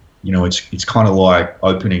illuminated. It's kind of like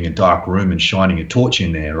opening a dark room and shining a torch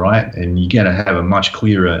in there, right? And you're going to have a much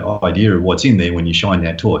clearer idea of what's in there when you shine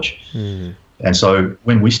that torch. Mm. And so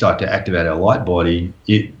when we start to activate our light body,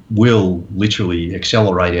 it will literally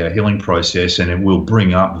accelerate our healing process, and it will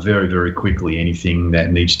bring up very, very quickly anything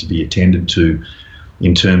that needs to be attended to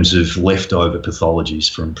in terms of leftover pathologies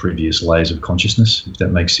from previous layers of consciousness, if that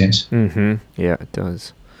makes sense. Mm-hmm. Yeah, it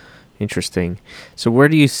does. Interesting. So where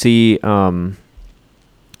do you see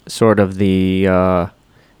sort of the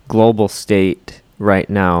global state right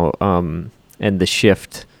now, and the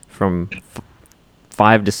shift from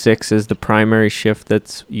 5 to 6 is the primary shift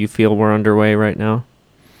that's you feel we're underway right now?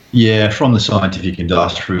 Yeah, from the scientific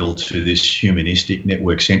industrial to this humanistic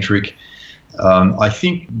network centric. I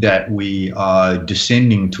think that we are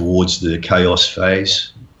descending towards the chaos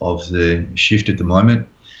phase of the shift at the moment,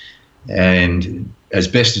 and as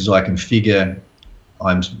best as I can figure,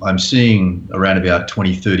 I'm seeing around about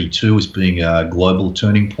 2032 as being a global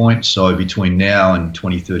turning point. So between now and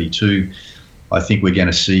 2032, I think we're going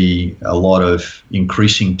to see a lot of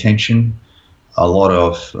increasing tension, a lot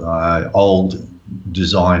of old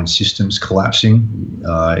design systems collapsing,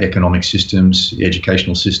 economic systems,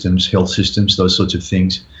 educational systems, health systems, those sorts of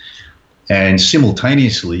things. And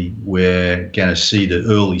simultaneously, we're going to see the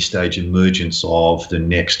early stage emergence of the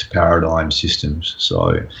next paradigm systems.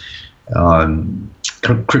 So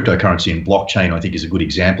cryptocurrency and blockchain, I think, is a good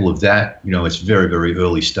example of that. It's very, very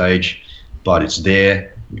early stage, but it's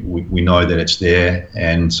there. We know that it's there,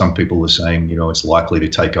 and some people are saying, it's likely to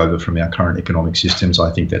take over from our current economic systems.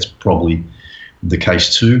 I think that's probably the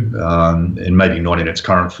case too, and maybe not in its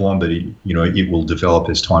current form, but it will develop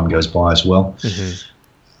as time goes by as well. Mm-hmm.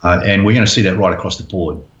 And we're going to see that right across the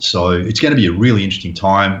board. So it's going to be a really interesting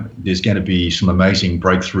time. There's going to be some amazing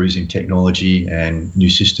breakthroughs in technology and new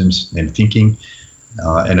systems and thinking.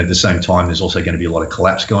 And at the same time, there's also going to be a lot of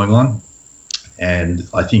collapse going on. And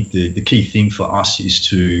I think the key thing for us is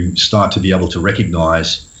to start to be able to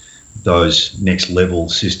recognize those next level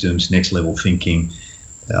systems, next level thinking,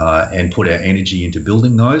 and put our energy into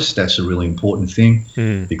building those. That's a really important thing,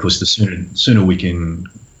 because the sooner we can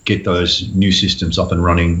get those new systems up and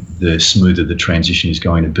running, the smoother the transition is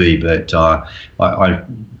going to be. But I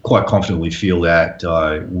quite confidently feel that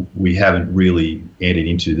we haven't really entered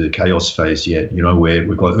into the chaos phase yet, where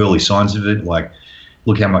we've got early signs of it, like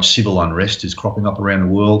look how much civil unrest is cropping up around the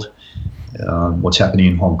world. What's happening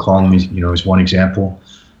in Hong Kong is one example,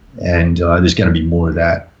 and there's going to be more of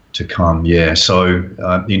that to come. Yeah. So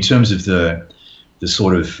in terms of the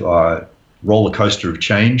sort of roller coaster of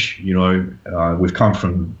change, we've come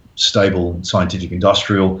from stable scientific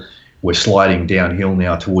industrial. We're sliding downhill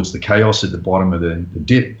now towards the chaos at the bottom of the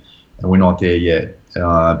dip. and we're not there yet.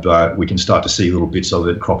 But we can start to see little bits of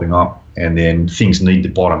it cropping up, and then things need to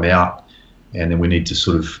bottom out, and then we need to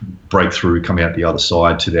sort of break through, come out the other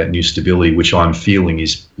side to that new stability, which I'm feeling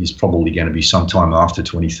is probably going to be sometime after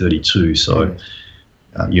 2032. So,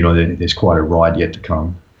 there's quite a ride yet to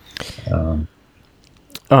come.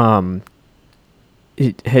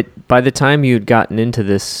 By the time you'd gotten into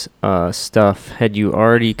this stuff, had you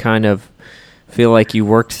already kind of feel like you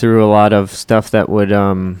worked through a lot of stuff that would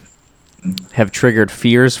have triggered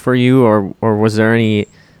fears for you, or was there any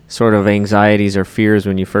sort of anxieties or fears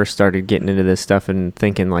when you first started getting into this stuff and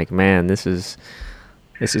thinking like, man, this is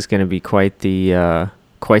going to be quite the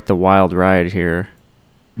wild ride here?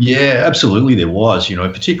 Yeah, absolutely there was,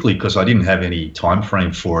 particularly because I didn't have any time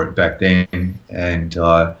frame for it back then, and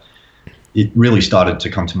it really started to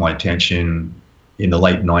come to my attention in the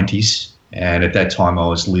late 90s. And at that time, I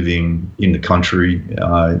was living in the country,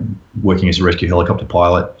 working as a rescue helicopter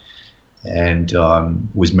pilot, and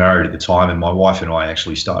was married at the time. And my wife and I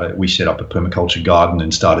actually we set up a permaculture garden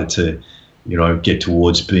and started to, get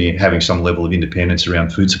towards having some level of independence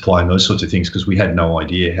around food supply and those sorts of things, because we had no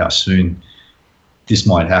idea how soon this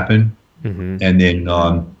might happen. Mm-hmm. And then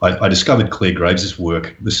I discovered Claire Graves's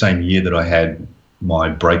work the same year that I had my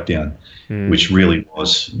breakdown, which really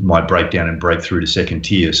was my breakdown and breakthrough to second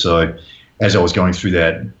tier. So as I was going through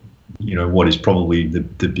that, what is probably the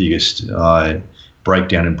biggest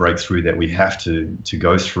breakdown and breakthrough that we have to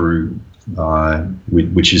go through,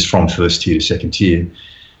 which is from first tier to second tier,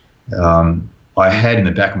 I had in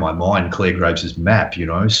the back of my mind Claire Graves's map,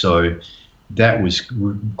 so that was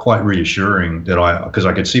quite reassuring because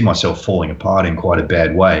I could see myself falling apart in quite a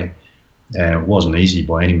bad way. And it wasn't easy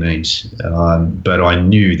by any means, but I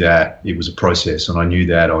knew that it was a process, and I knew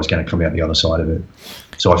that I was going to come out the other side of it.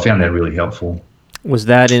 So I found that really helpful. Was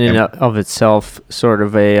that in and of itself sort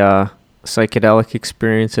of a psychedelic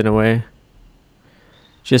experience in a way?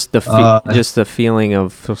 Just the feeling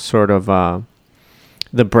of sort of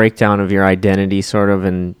the breakdown of your identity, sort of,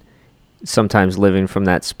 and sometimes living from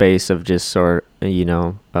that space of just sort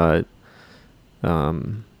of,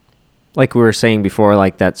 like we were saying before,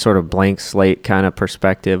 like that sort of blank slate kind of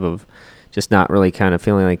perspective of just not really kind of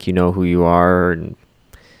feeling like you know who you are.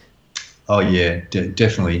 Oh yeah,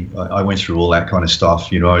 definitely. I went through all that kind of stuff.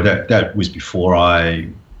 That was before I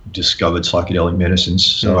discovered psychedelic medicines,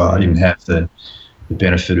 so I didn't have the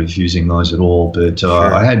benefit of using those at all. But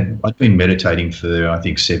Sure. I'd been meditating for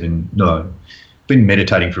been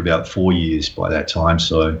meditating for about 4 years by that time.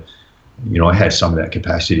 So I had some of that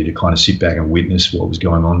capacity to kind of sit back and witness what was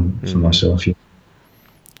going on for myself.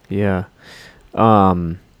 Yeah.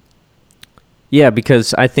 Yeah,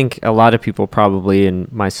 because I think a lot of people probably,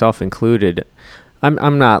 and myself included,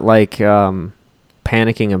 I'm not like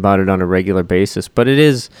panicking about it on a regular basis, but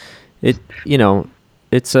it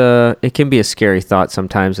can be a scary thought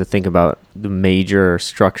sometimes to think about the major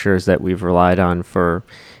structures that we've relied on for,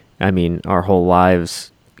 our whole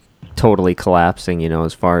lives totally collapsing,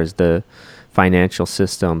 as far as the financial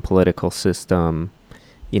system, political system,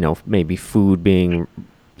 maybe food being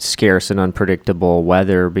scarce and unpredictable,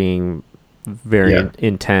 weather being very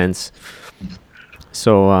intense.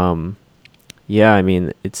 So,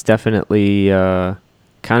 it's definitely it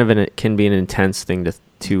can be an intense thing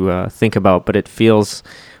to think about, but it feels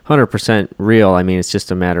 100% real. It's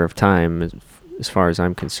just a matter of time as far as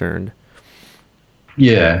I'm concerned.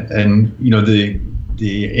 Yeah, and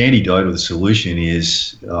the antidote or the solution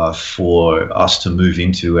is for us to move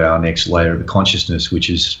into our next layer of the consciousness, which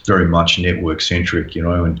is very much network centric,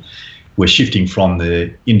 and we're shifting from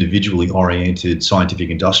the individually oriented scientific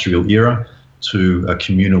industrial era to a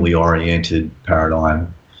communally oriented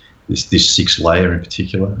paradigm, this sixth layer in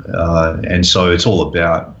particular. And so it's all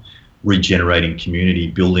about regenerating community,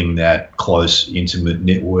 building that close, intimate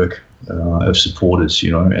network of supporters,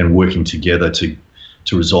 and working together to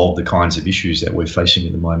resolve the kinds of issues that we're facing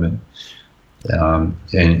at the moment,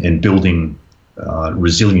 and building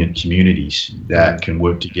resilient communities that can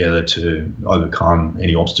work together to overcome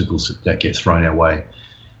any obstacles that get thrown our way.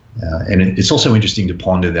 And it's also interesting to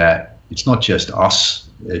ponder that it's not just us,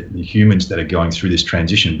 the humans, that are going through this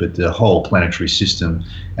transition, but the whole planetary system,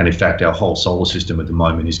 and in fact our whole solar system at the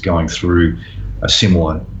moment, is going through a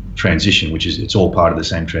similar transition, it's all part of the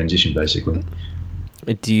same transition basically.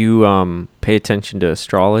 Do you pay attention to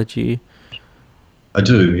astrology? I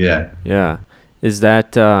do, yeah. Yeah. Is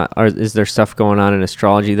that is there stuff going on in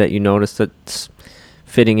astrology that you notice that's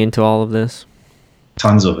fitting into all of this?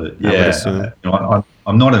 Tons of it, yeah. I would assume.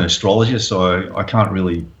 I'm not an astrologer, so I can't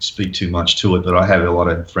really speak too much to it, but I have a lot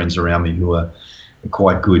of friends around me who are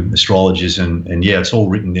quite good astrologers, and yeah, it's all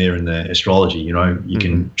written there in the astrology. You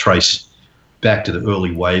can trace back to the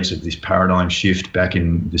early waves of this paradigm shift back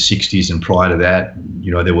in the 60s and prior to that,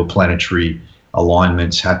 there were planetary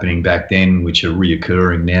alignments happening back then, which are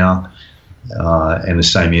reoccurring now, and the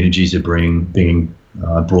same energies are being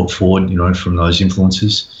brought forward, from those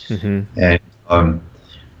influences. Mm-hmm. And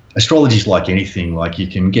astrology is like anything. Like, you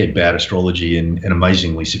can get bad astrology and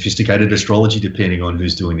amazingly sophisticated astrology depending on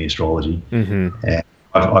who's doing the astrology. Mm-hmm. And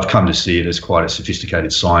I've come to see it as quite a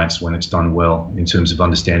sophisticated science when it's done well in terms of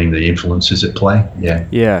understanding the influences at play. Yeah.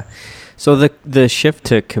 Yeah. So the shift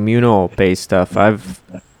to communal-based stuff, I've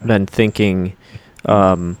been thinking,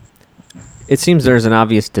 it seems there's an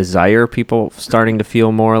obvious desire, people starting to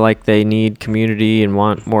feel more like they need community and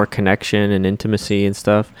want more connection and intimacy and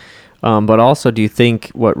stuff. But also, do you think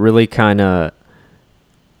what really kind of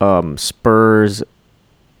spurs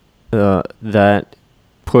that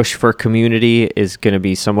push for community is going to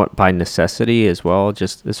be somewhat by necessity as well,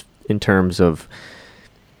 just this, in terms of,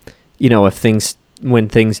 when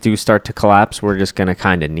things do start to collapse, we're just going to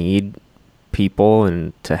kind of need people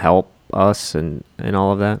and to help us and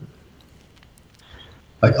all of that?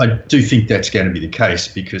 I do think that's going to be the case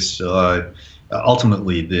because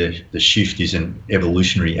ultimately the shift is an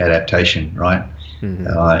evolutionary adaptation, right? Mm-hmm.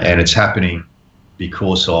 And it's happening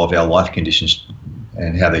because of our life conditions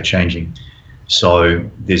and how they're changing. So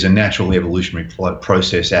there's a natural evolutionary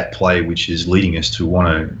process at play which is leading us to want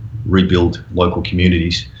to rebuild local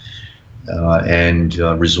communities and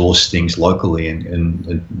resource things locally,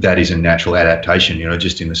 and that is a natural adaptation,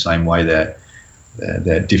 just in the same way that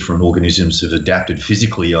different organisms have adapted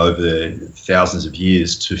physically over thousands of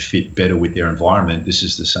years to fit better with their environment. This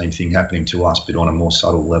is the same thing happening to us, but on a more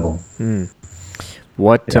subtle level.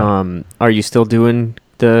 What are you still doing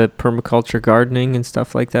the permaculture gardening and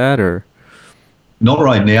stuff like that, or? Not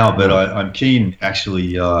right now, but I'm keen.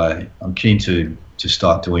 Actually, I'm keen to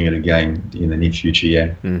start doing it again in the near future.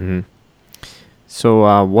 Yeah. Mm-hmm.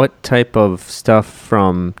 So, what type of stuff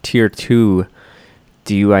from Tier 2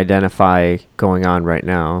 do you identify going on right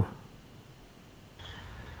now?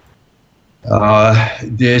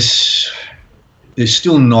 There's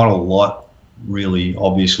still not a lot really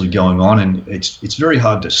obviously going on, and it's very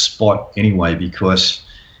hard to spot anyway, because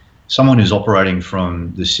someone who's operating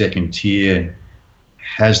from the second tier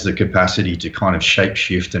has the capacity to kind of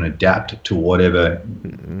shapeshift and adapt to whatever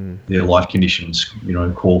their life conditions,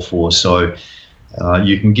 call for. So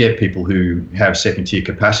you can get people who have second tier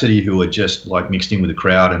capacity who are just like mixed in with the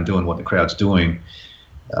crowd and doing what the crowd's doing.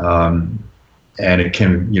 And it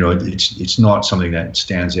can, it's not something that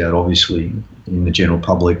stands out obviously in the general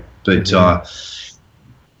public, but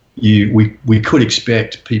we could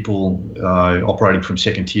expect people operating from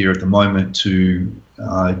second tier at the moment to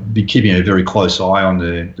be keeping a very close eye on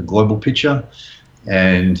the global picture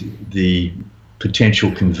and the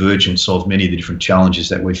potential convergence of many of the different challenges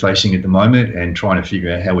that we're facing at the moment, and trying to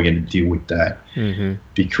figure out how we're going to deal with that. Mm-hmm.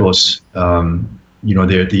 Because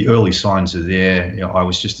the early signs are there. I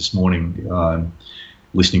was just this morning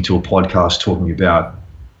listening to a podcast talking about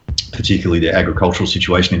particularly the agricultural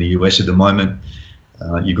situation in the US at the moment.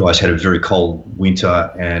 You guys had a very cold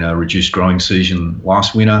winter and a reduced growing season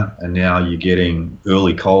last winter, and now you're getting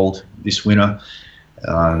early cold this winter.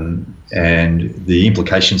 And the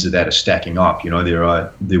implications of that are stacking up.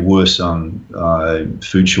 There were some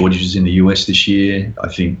food shortages in the US this year. I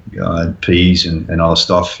think peas and other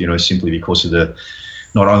stuff, simply because of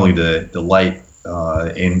not only the late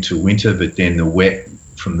end to winter, but then the wet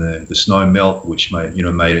from the snow melt, which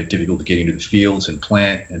made it difficult to get into the fields and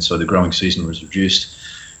plant, and so the growing season was reduced.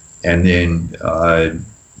 And then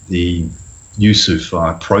the use of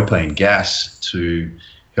propane gas to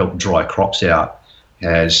help dry crops out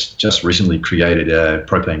has just recently created a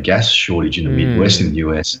propane gas shortage in the Midwest in the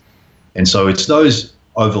US. And so it's those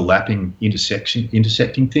overlapping,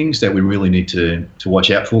 intersecting things that we really need to watch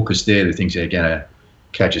out for, because they're the things that are going to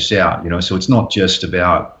catch us out. So it's not just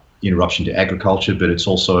about interruption to agriculture, but it's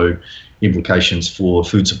also implications for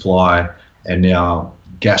food supply and now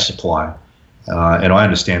gas supply. And I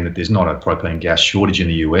understand that there's not a propane gas shortage in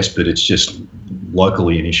the US, but it's just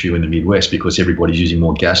locally an issue in the Midwest because everybody's using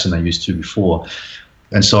more gas than they used to before.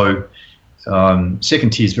 And so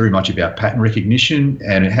second tier is very much about pattern recognition,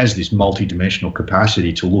 and it has this multi-dimensional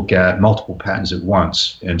capacity to look at multiple patterns at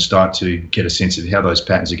once and start to get a sense of how those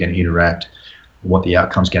patterns are going to interact, what the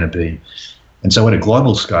outcome's going to be. And so at a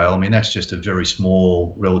global scale, that's just a very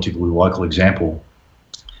small, relatively local example.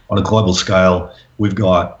 On a global scale, we've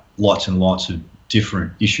got lots and lots of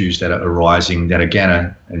different issues that are arising that are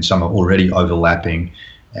gonna, and some are already overlapping,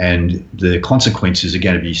 and the consequences are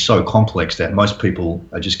going to be so complex that most people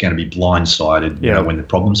are just going to be blindsided when the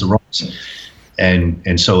problems arise.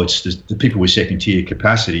 And so it's the people with second tier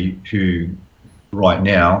capacity who right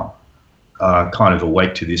now are kind of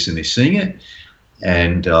awake to this and they're seeing it.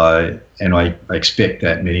 And I expect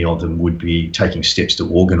that many of them would be taking steps to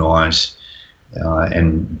organise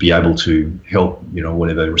and be able to help,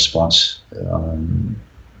 whatever response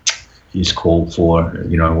is called for,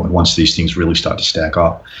 once these things really start to stack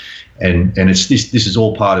up. And it's this is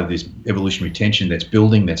all part of this evolutionary tension that's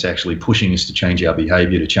building, that's actually pushing us to change our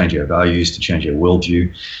behaviour, to change our values, to change our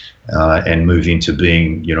worldview, and move into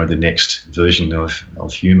being, the next version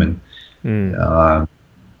of human.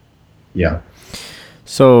 Yeah.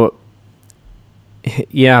 So,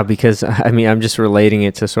 yeah, because I'm just relating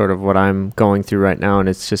it to sort of what I'm going through right now, and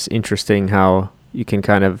it's just interesting how you can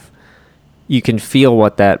feel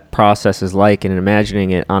what that process is like, and imagining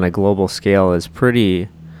it on a global scale is pretty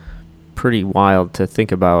wild to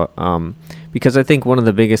think about. Because I think one of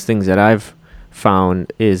the biggest things that I've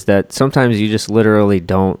found is that sometimes you just literally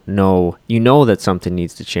don't know. You know that something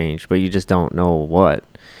needs to change, but you just don't know what.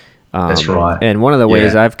 That's right. And one of the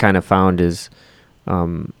ways I've kind of found is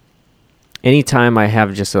anytime I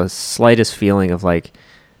have just a slightest feeling of like,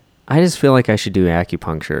 I just feel like I should do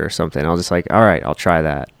acupuncture or something, I'll just like, all right, I'll try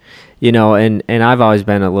that. And I've always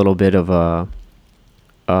been a little bit of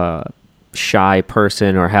a shy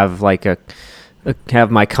person, or have like have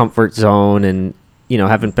my comfort zone, and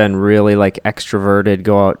haven't been really like extroverted,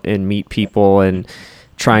 go out and meet people and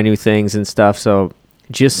try new things and stuff. So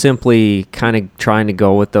just simply kind of trying to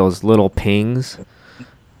go with those little pings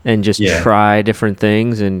and just try different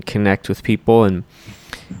things and connect with people. And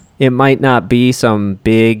it might not be some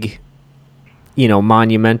big,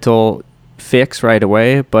 monumental fix right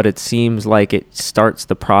away, but it seems like it starts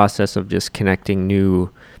the process of just connecting new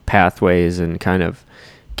pathways and kind of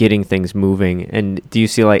getting things moving. And do you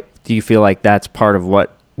feel like that's part of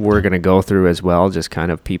what we're going to go through as well? Just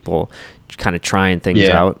kind of people kind of trying things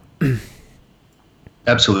out.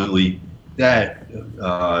 Absolutely. That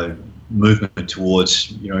movement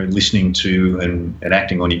towards, listening to and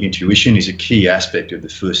acting on your intuition is a key aspect of the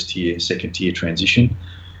first tier, second tier transition.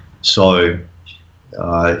 So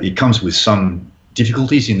it comes with some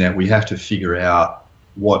difficulties in that we have to figure out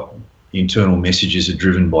what internal messages are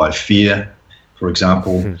driven by fear, for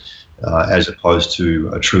example, as opposed to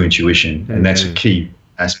a true intuition. And that's a key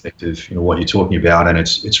aspect of what you're talking about. And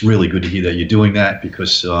it's really good to hear that you're doing that,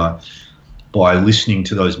 because by listening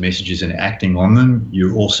to those messages and acting on them,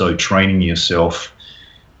 you're also training yourself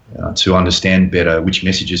to understand better which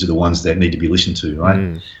messages are the ones that need to be listened to,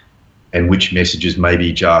 right? And which messages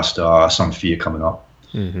maybe just some fear coming up.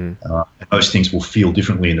 And those things will feel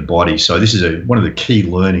differently in the body. So this is one of the key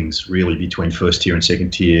learnings really between first tier and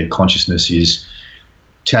second tier consciousness, is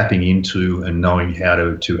tapping into and knowing how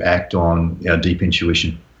to act on our deep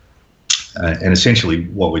intuition. And essentially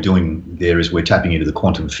what we're doing there is we're tapping into the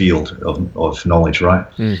quantum field of knowledge, right?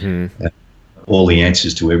 All the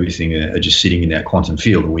answers to everything are just sitting in that quantum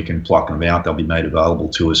field, and we can pluck them out. They'll be made available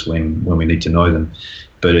to us when we need to know them.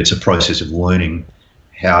 But it's a process of learning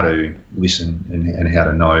how to listen and how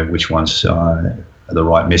to know which ones are the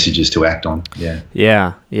right messages to act on.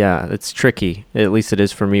 Yeah, it's tricky. At least it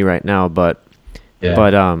is for me right now. But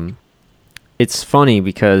it's funny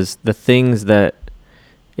because the things that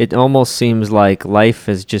it almost seems like life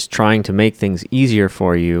is just trying to make things easier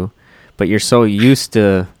for you, but you're so used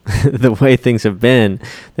to the way things have been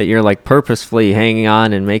that you're like purposefully hanging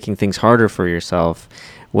on and making things harder for yourself,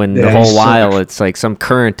 when the whole while it's like some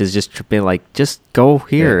current is just being like, just go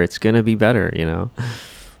here, it's going to be better,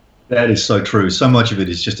 That is so true. So much of it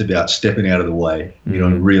is just about stepping out of the way,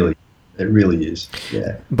 really. It really is,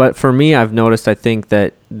 yeah. But for me, I've noticed, I think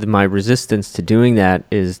that my resistance to doing that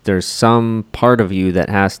is there's some part of you that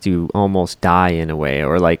has to almost die in a way,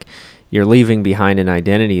 or like you're leaving behind an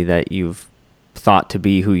identity that you've thought to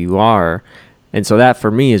be who you are. And so that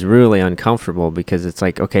for me is really uncomfortable, because it's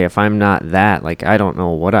like, okay, if I'm not that, like I don't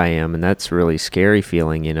know what I am. And that's really scary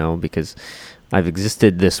feeling, because I've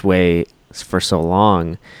existed this way for so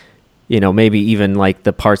long. Maybe even like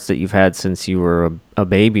the parts that you've had since you were a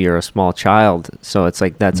baby or a small child. So it's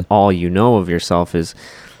like that's all you know of yourself. Is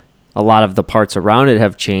a lot of the parts around it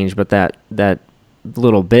have changed, but that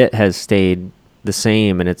little bit has stayed the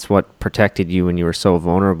same, and it's what protected you when you were so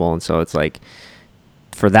vulnerable. And so it's like,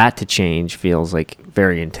 for that to change feels like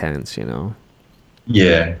very intense,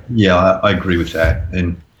 Yeah, I agree with that.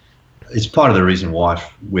 And it's part of the reason why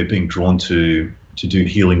we're being drawn to do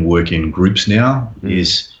healing work in groups now,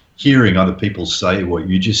 is hearing other people say what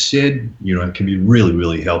you just said, it can be really,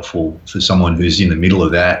 really helpful for someone who's in the middle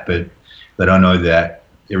of that, but they don't know that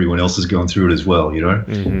everyone else is going through it as well,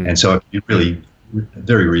 And so it's really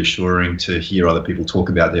very reassuring to hear other people talk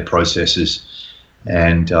about their processes,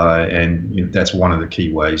 And that's one of the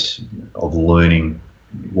key ways of learning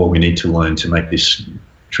what we need to learn to make this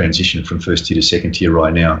transition from first tier to second tier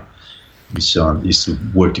right now. Is to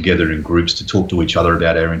work together in groups, to talk to each other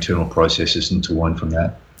about our internal processes and to learn from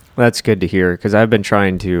that. That's good to hear, because I've been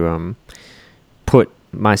trying to put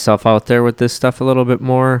myself out there with this stuff a little bit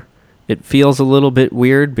more. It feels a little bit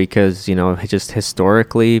weird because, just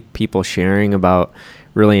historically, people sharing about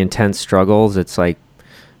really intense struggles, it's like,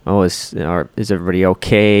 oh, is everybody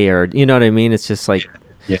okay? Or, you know what I mean? It's just like,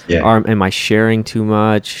 am I sharing too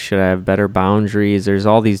much? Should I have better boundaries? There's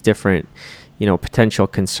all these different potential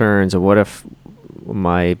concerns of what if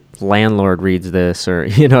my landlord reads this, or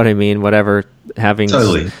you know what I mean, whatever, having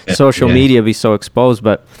social media be so exposed.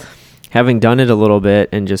 But having done it a little bit,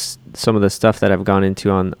 and just some of the stuff that I've gone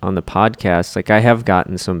into on the podcast, like I have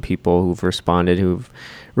gotten some people who've responded who've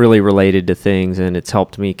really related to things, and it's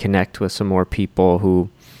helped me connect with some more people who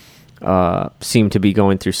seem to be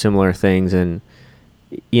going through similar things. And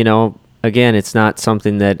again, it's not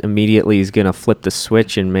something that immediately is going to flip the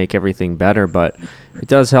switch and make everything better, but it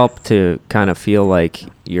does help to kind of feel like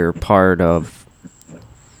you're part of,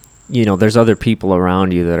 there's other people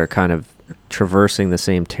around you that are kind of traversing the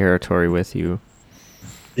same territory with you.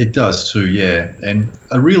 It does too, yeah. And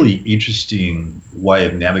a really interesting way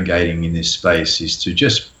of navigating in this space is to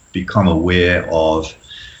just become aware of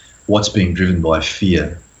what's being driven by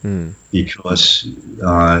fear, because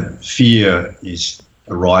fear is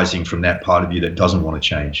arising from that part of you that doesn't want to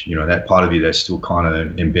change, that part of you that's still kind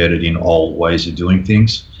of embedded in old ways of doing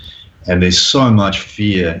things. And there's so much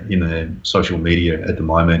fear in the social media at the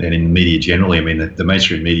moment, and in the media generally. I mean, the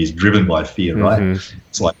mainstream media is driven by fear, right?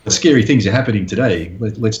 It's like, the scary things are happening today.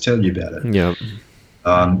 Let's tell you about it. Yeah.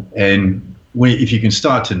 And if you can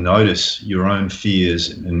start to notice your own fears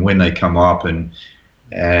and when they come up, and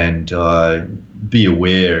be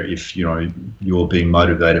aware if you're being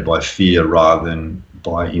motivated by fear rather than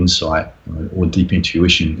by insight or deep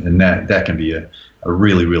intuition, and that can be a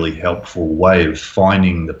really, really helpful way of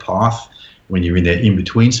finding the path when you're in that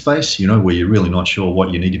in-between space, where you're really not sure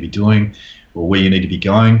what you need to be doing or where you need to be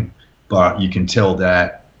going, but you can tell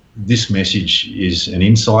that this message is an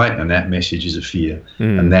insight and that message is a fear,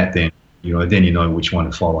 and that then which one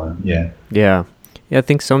to follow. Yeah, I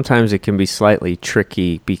think sometimes it can be slightly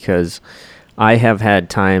tricky, because I have had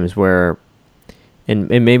times where, and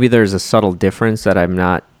maybe there's a subtle difference that I'm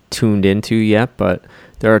not tuned into yet, but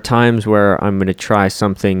there are times where I'm going to try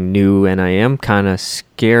something new and I am kind of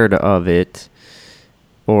scared of it,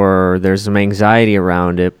 or there's some anxiety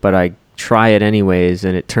around it, but I try it anyways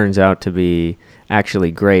and it turns out to be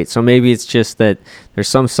actually great. So maybe it's just that there's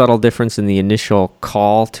some subtle difference in the initial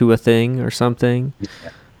call to a thing or something.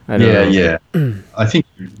 I don't know. Yeah. I think,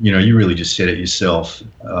 you really just said it yourself.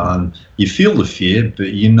 You feel the fear,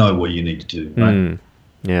 but you know what you need to do, right?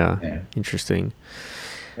 Yeah. Interesting.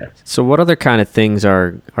 Yeah. So what other kind of things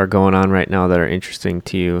are going on right now that are interesting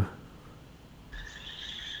to you?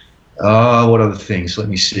 What other things? Let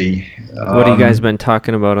me see. What have you guys been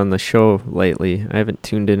talking about on the show lately? I haven't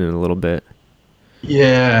tuned in a little bit.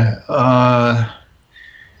 Yeah. I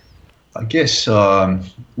guess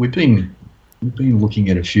we've been looking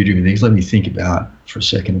at a few different things. Let me think for a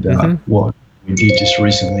second about what we did just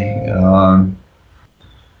recently.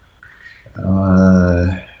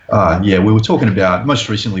 We were talking about, most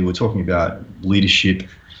recently, leadership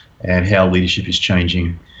and how leadership is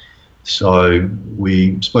changing. So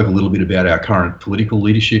we spoke a little bit about our current political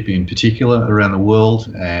leadership in particular around the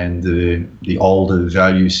world, and the older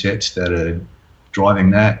value sets that are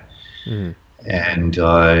driving that, and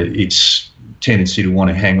its tendency to want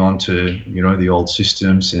to hang on to the old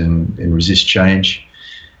systems and resist change,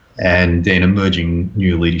 and then emerging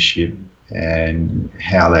new leadership and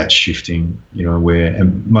how that's shifting.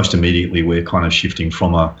 And most immediately we're kind of shifting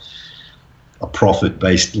from a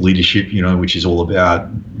profit-based leadership, which is all about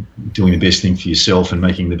doing the best thing for yourself and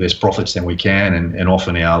making the best profits that we can, and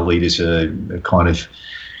often our leaders are kind of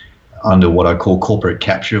under what I call corporate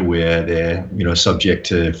capture, where they're subject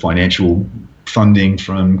to financial funding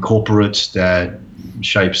from corporates that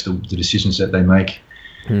shapes the decisions that they make.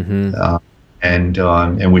 And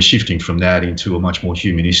we're shifting from that into a much more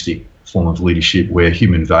humanistic form of leadership, where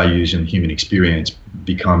human values and human experience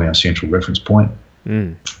become our central reference point.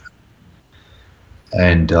 And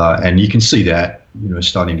you can see that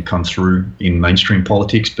starting to come through in mainstream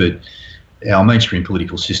politics, but our mainstream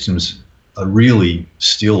political systems are really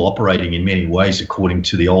still operating in many ways according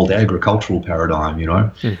to the old agricultural paradigm,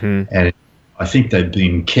 and I think they've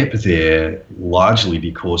been kept there largely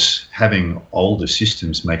because having older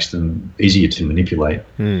systems makes them easier to manipulate.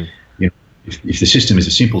 if the system is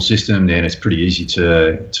a simple system, then it's pretty easy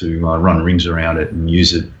to run rings around it and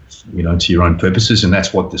use it, to your own purposes. And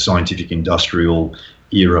that's what the scientific industrial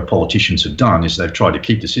era politicians have done, is they've tried to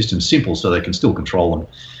keep the system simple so they can still control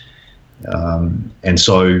them. And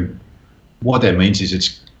so what that means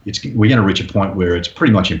is we're going to reach a point where it's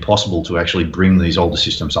pretty much impossible to actually bring these older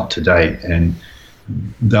systems up to date, and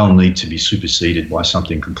they'll need to be superseded by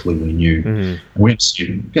something completely new. And we're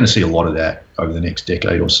going to see a lot of that over the next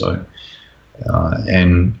decade or so.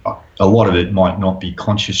 And a lot of it might not be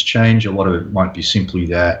conscious change. A lot of it might be simply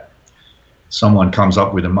that someone comes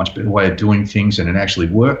up with a much better way of doing things and it actually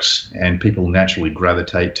works, and people naturally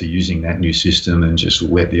gravitate to using that new system and just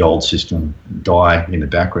let the old system die in the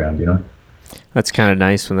background, That's kind of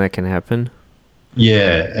nice when that can happen.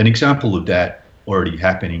 Yeah, an example of that already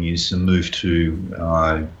happening is the move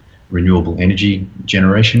to renewable energy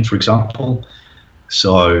generation, for example.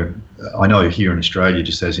 So I know here in Australia,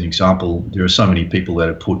 just as an example, there are so many people that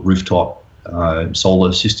have put rooftop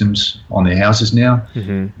solar systems on their houses now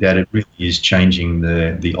that it really is changing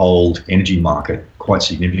the old energy market quite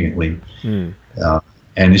significantly.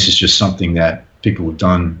 And this is just something that people have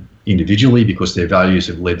done individually because their values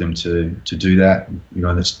have led them to do that.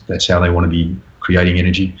 That's how they want to be creating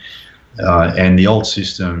energy. And the old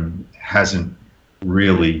system hasn't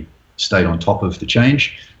really stayed on top of the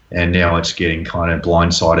change. And now it's getting kind of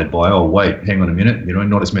blindsided by, oh, wait, hang on a minute,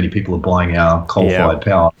 not as many people are buying our coal-fired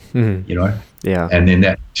power, Yeah. And then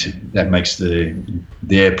that makes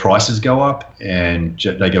their prices go up, and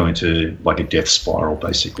they go into like a death spiral,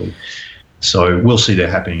 basically. So we'll see that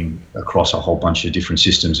happening across a whole bunch of different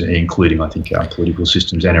systems, including, I think, our political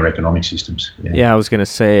systems and our economic systems. Yeah, I was going to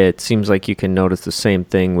say, it seems like you can notice the same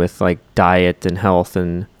thing with like diet and health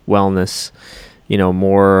and wellness.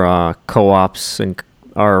 More co-ops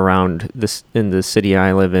are around this in the city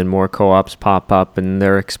I live in. More co-ops pop up, and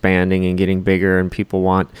they're expanding and getting bigger, and people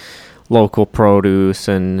want local produce,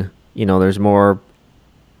 and there's more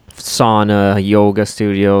sauna, yoga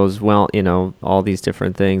studios, all these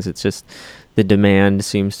different things. It's just the demand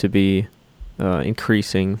seems to be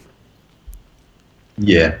increasing.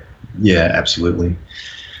 Yeah, absolutely.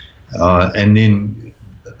 And then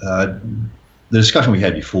the discussion we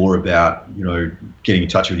had before about, getting in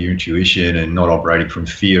touch with your intuition and not operating from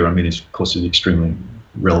fear, is, of course, extremely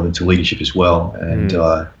relevant to leadership as well. And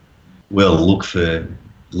we'll look for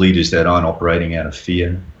leaders that aren't operating out of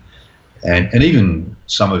fear. And even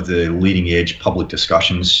some of the leading edge public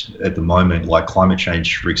discussions at the moment, like climate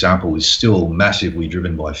change, for example, is still massively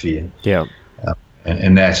driven by fear. Yeah.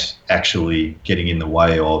 And that's actually getting in the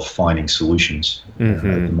way of finding solutions at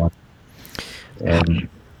the moment. And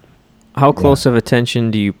how close of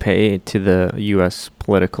attention do you pay to the U.S.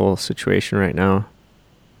 political situation right now?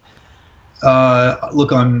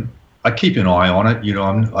 Look, I keep an eye on it.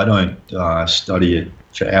 I don't study it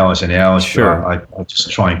for hours and hours. Sure. I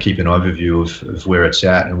just try and keep an overview of where it's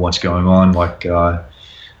at and what's going on. Like, I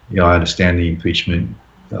understand the impeachment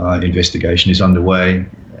investigation is underway,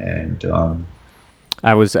 and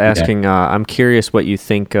I was asking. I'm curious what you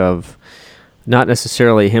think of, not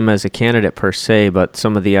necessarily him as a candidate per se, but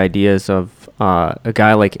some of the ideas of a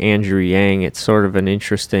guy like Andrew Yang. It's sort of an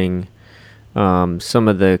interesting.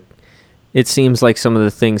 It seems like some of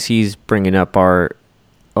the things he's bringing up are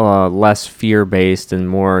less fear-based and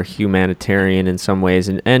more humanitarian in some ways,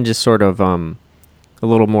 and just sort of a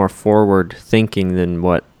little more forward-thinking than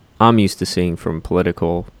what I'm used to seeing from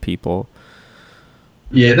political people.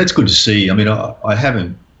 Yeah, that's good to see. I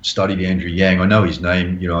haven't studied Andrew Yang. I know his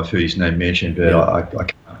name, I've heard his name mentioned, but I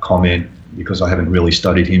can't comment because I haven't really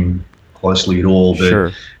studied him closely at all. But,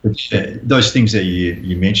 sure. But those things that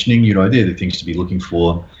you're mentioning, they're the things to be looking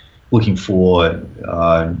for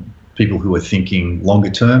people who are thinking longer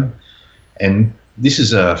term. And this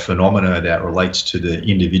is a phenomena that relates to the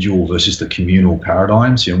individual versus the communal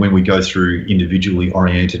paradigms. When we go through individually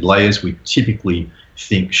oriented layers, we typically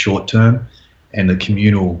think short term, and the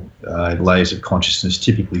communal layers of consciousness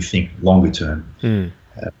typically think longer term.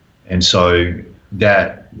 And so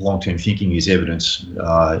that long-term thinking is evidence,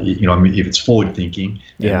 if it's forward thinking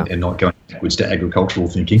and not going backwards to agricultural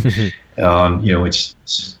thinking, it's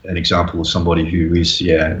an example of somebody who is,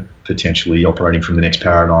 potentially operating from the next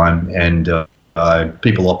paradigm, and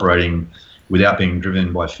people operating without being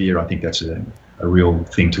driven by fear. I think that's a real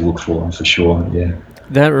thing to look for sure. Yeah.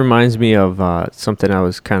 That reminds me of something I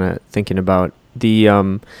was kind of thinking about.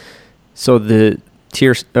 So the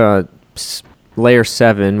tier layer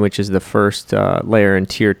 7, which is the first layer in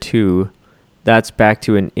tier 2, that's back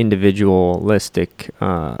to an individualistic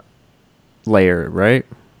layer, right?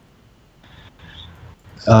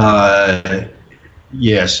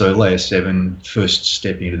 Yeah, so layer 7, first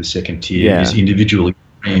step into the second tier, Yeah. is individually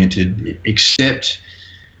oriented, except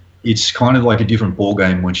it's kind of like a different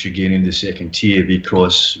ballgame once you get into second tier,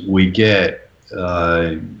 because we get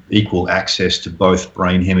equal access to both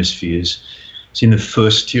brain hemispheres. It's in the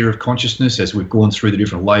first tier of consciousness. As we've gone through the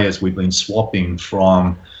different layers, we've been swapping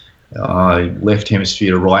from left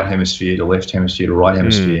hemisphere to right hemisphere to left hemisphere to right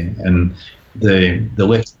hemisphere. And the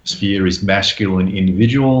left hemisphere is masculine,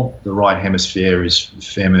 individual. The right hemisphere is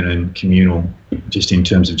feminine, communal, just in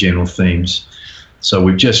terms of general themes. So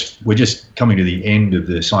we're just coming to the end of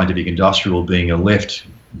the scientific industrial being a left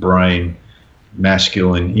brain,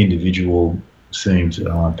 masculine, individual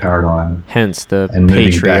themed paradigm. Hence the And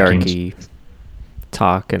moving back patriarchy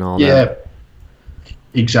talk and all that. Yeah,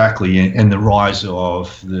 exactly. And the rise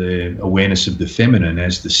of the awareness of the feminine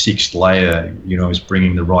as the sixth layer, is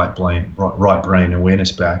bringing the right brain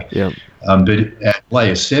awareness back. Yeah. But at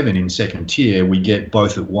layer 7 in second tier, we get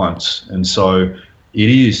both at once. And so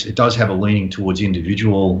it does have a leaning towards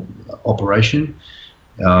individual operation.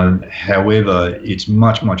 However, it's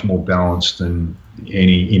much, much more balanced than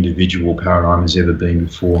any individual paradigm has ever been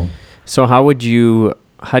before. So how do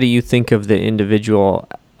you think of the individual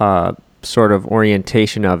sort of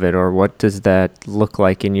orientation of it, or what does that look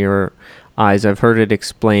like in your eyes? I've heard it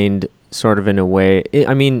explained sort of in a way.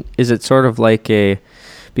 I mean, is it sort of like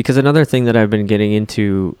because another thing that I've been getting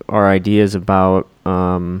into are ideas about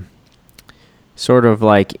sort of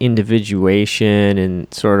like individuation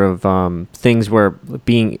and sort of things where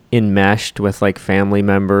being enmeshed with like family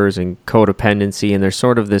members and codependency, and there's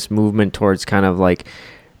sort of this movement towards kind of like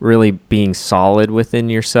really being solid within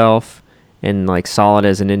yourself and like solid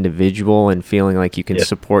as an individual and feeling like you can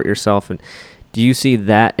support yourself. And do you see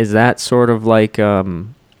that, is that sort of like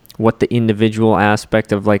what the individual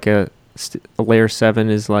aspect of like a layer 7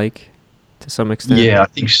 is like to some extent? Yeah,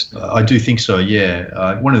 I do think so.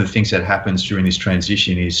 Yeah, one of the things that happens during this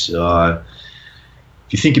transition is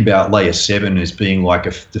if you think about layer 7 as being like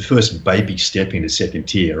the first baby step into second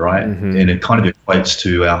tier, right? Mm-hmm. And it kind of equates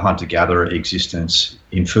to our hunter-gatherer existence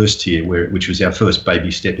in first tier, which was our first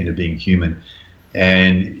baby step into being human.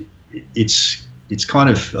 And it's kind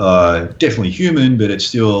of definitely human, but it's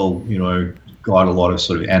still got a lot of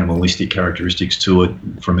sort of animalistic characteristics to it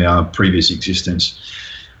from our previous existence.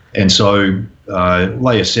 And so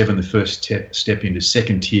layer 7, the first step into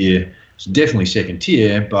second tier, is definitely second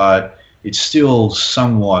tier, but it's still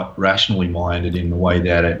somewhat rationally minded in the way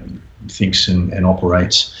that it thinks and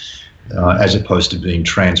operates, as opposed to being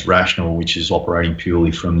trans-rational, which is operating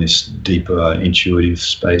purely from this deeper intuitive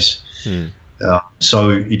space. So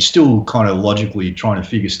it's still kind of logically trying to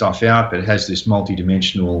figure stuff out, but it has this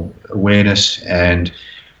multidimensional awareness, and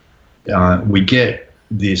we get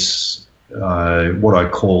this what I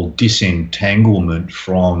call disentanglement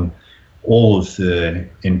from all of the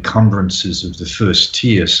encumbrances of the first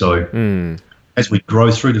tier. So as we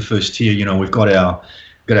grow through the first tier, we've got our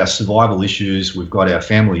survival issues, we've got our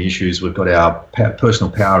family issues, we've got our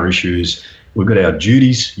personal power issues, we've got our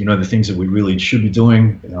duties, the things that we really should be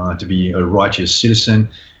doing to be a righteous citizen.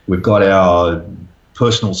 We've got our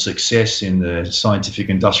personal success in the scientific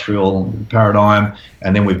industrial paradigm,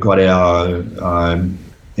 and then we've got our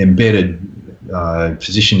embedded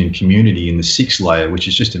position in community in the sixth layer, which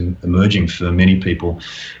is just emerging for many people,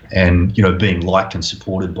 and being liked and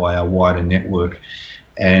supported by our wider network.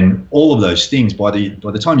 And all of those things, by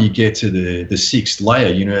the time you get to the sixth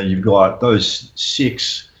layer, you've got those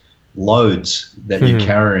 6 loads that you're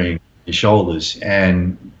carrying on your shoulders,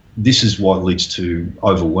 and this is what leads to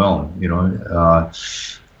overwhelm,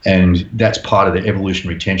 and that's part of the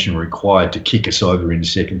evolutionary tension required to kick us over into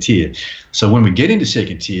second tier. So when we get into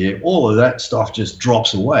second tier, all of that stuff just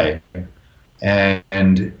drops away,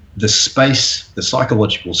 and the space, the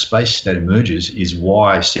psychological space that emerges, is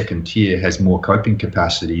why second tier has more coping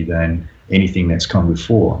capacity than anything that's come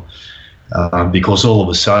before, because all of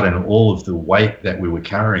a sudden all of the weight that we were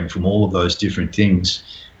carrying from all of those different things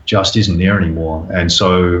just isn't there anymore. And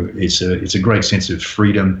so it's a great sense of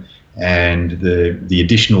freedom, and the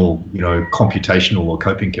additional computational or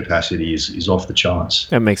coping capacity is off the charts.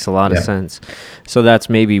 That makes a lot of sense. So that's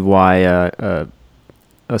maybe why a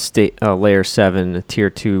layer 7, a tier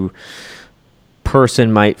 2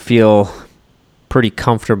 person might feel pretty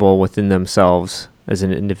comfortable within themselves as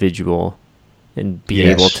an individual and be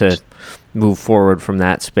able to move forward from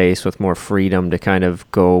that space with more freedom to kind of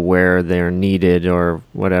go where they're needed or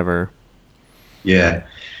whatever. Yeah.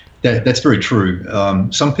 That's very true.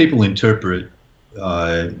 Some people interpret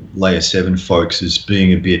layer 7 folks as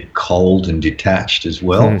being a bit cold and detached as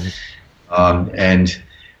well. And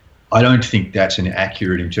I don't think that's an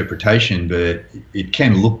accurate interpretation, but it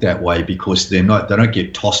can look that way because they don't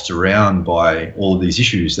get tossed around by all of these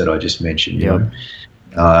issues that I just mentioned, you know,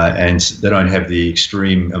 and they don't have the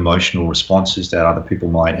extreme emotional responses that other people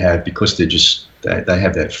might have because they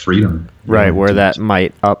have that freedom. Right, where that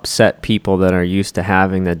might upset people that are used to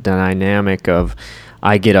having the dynamic of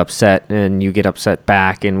I get upset and you get upset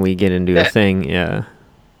back and we get into a thing. Yeah,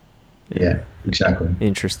 exactly.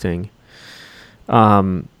 Interesting.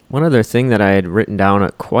 One other thing that I had written down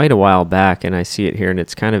quite a while back, and I see it here, and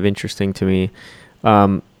it's kind of interesting to me.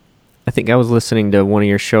 I think I was listening to one of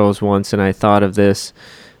your shows once, and I thought of this.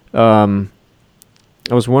 I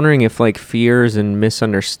was wondering if like fears and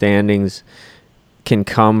misunderstandings can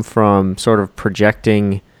come from sort of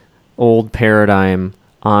projecting old paradigm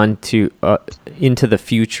onto into the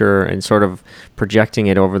future and sort of projecting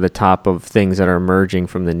it over the top of things that are emerging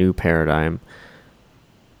from the new paradigm.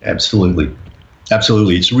 Absolutely.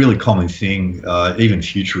 It's a really common thing. Even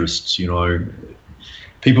futurists, you know,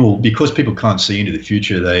 because people can't see into the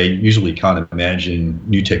future, they usually can't imagine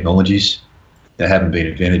new technologies that haven't been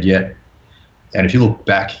invented yet. And if you look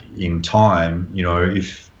back in time, you know,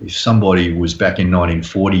 if somebody was back in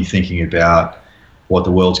 1940 thinking about what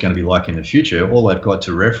the world's going to be like in the future, all they've got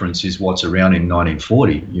to reference is what's around in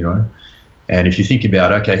 1940, you know. And if you think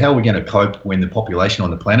about, okay, how are we going to cope when the population on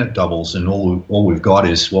the planet doubles and all we've got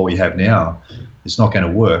is what we have now? It's not going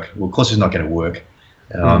to work. Well, of course it's not going to work.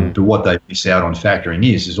 But what they miss out on factoring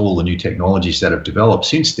is all the new technologies that have developed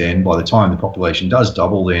since then. By the time the population does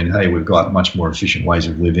double, then, hey, we've got much more efficient ways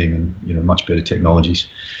of living and, you know, much better technologies.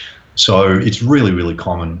 So it's really, really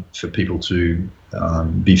common for people to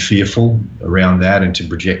be fearful around that and to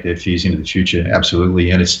project their fears into the future. Absolutely.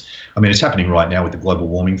 And it's happening right now with the global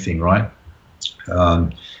warming thing, right?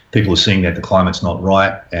 People are seeing that the climate's not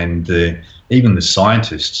right, and even the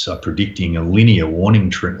scientists are predicting a linear warming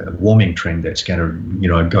trend that's going to, you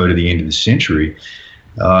know, go to the end of the century.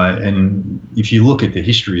 And if you look at the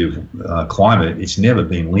history of climate, it's never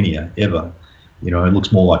been linear, ever. You know, it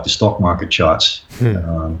looks more like the stock market charts.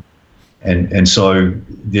 And so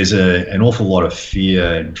there's an awful lot of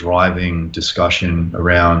fear driving discussion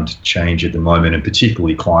around change at the moment, and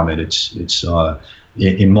particularly climate. It's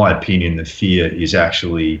in my opinion, the fear is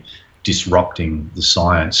actually disrupting the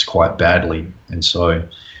science quite badly. And so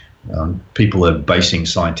people are basing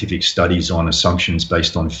scientific studies on assumptions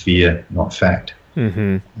based on fear, not fact,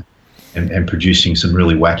 and producing some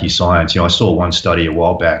really wacky science. You know, I saw one study a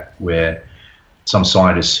while back where some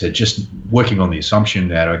scientists had just working on the assumption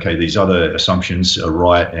that, okay, these other assumptions are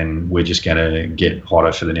right and we're just going to get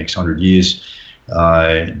hotter for the next 100 years.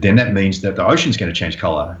 Then that means that the ocean's going to change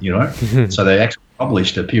color, you know. So they actually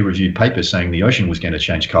published a peer-reviewed paper saying the ocean was going to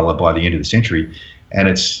change color by the end of the century, and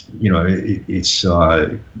it's, you know, it's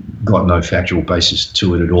got no factual basis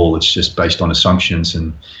to it at all. It's just based on assumptions,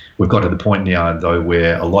 and we've got to the point now, though,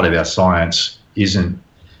 where a lot of our science isn't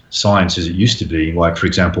science as it used to be. Like, for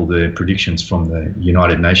example, the predictions from the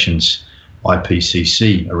United Nations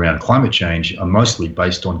IPCC around climate change are mostly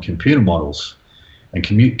based on computer models. And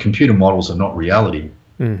computer models are not reality.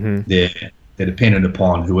 They're dependent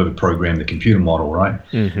upon whoever programmed the computer model, right?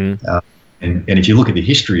 And if you look at the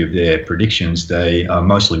history of their predictions, they are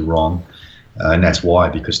mostly wrong. And that's why,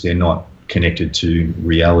 because they're not connected to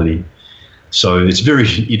reality. So it's a very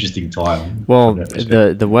interesting time. Well,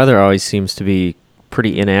 the weather always seems to be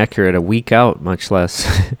pretty inaccurate a week out, much less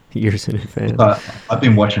years in advance. I've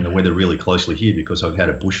been watching the weather really closely here because I've had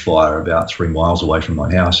a bushfire about 3 miles away from my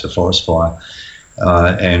house, a forest fire.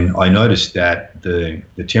 And I noticed that the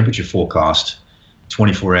temperature forecast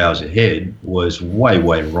 24 hours ahead was way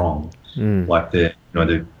wrong. Like the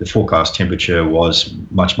forecast temperature was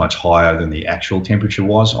much higher than the actual temperature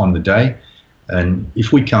was on the day. And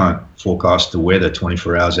if we can't forecast the weather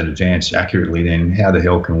 24 hours in advance accurately, then how the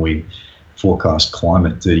hell can we forecast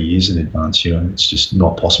climate 30 years in advance? You know, it's just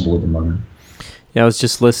not possible at the moment. Yeah, I was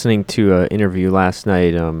just listening to an interview last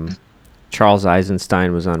night. Charles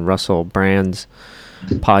Eisenstein was on Russell Brand's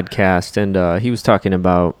podcast, and he was talking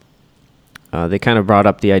about, they kind of brought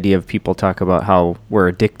up the idea of people talk about how we're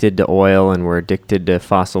addicted to oil and we're addicted to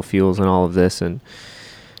fossil fuels and all of this. And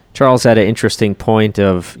Charles had an interesting point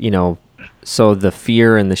of, you know, so the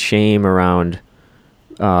fear and the shame around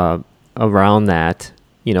that,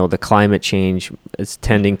 you know, the climate change is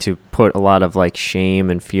tending to put a lot of like shame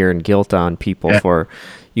and fear and guilt on people for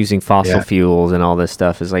using fossil fuels and all this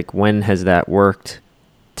stuff. Is like, when has that worked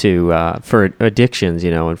to for addictions,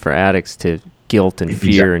 you know, and for addicts to guilt and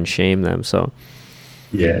fear and shame them? So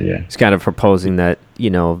it's kind of proposing that, you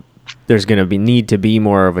know, there's going to need to be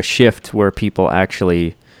more of a shift where people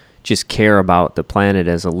actually just care about the planet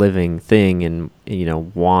as a living thing and,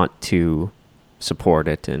 want to support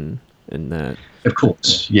it and that. Of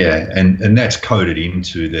course, yeah, and that's coded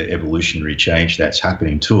into the evolutionary change that's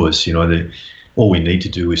happening to us. All we need to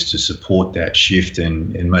do is to support that shift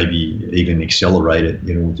and maybe even accelerate it,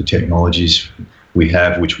 with the technologies we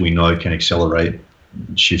have, which we know can accelerate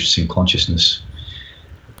shifts in consciousness.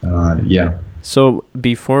 Yeah. So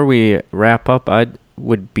before we wrap up, I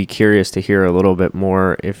would be curious to hear a little bit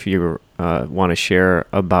more if you want to share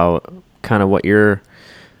about kind of what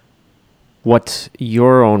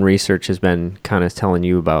your own research has been kind of telling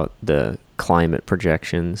you about the climate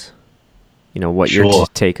projections. What Sure. your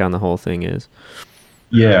take on the whole thing is.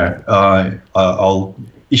 Yeah, I'll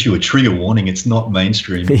issue a trigger warning. It's not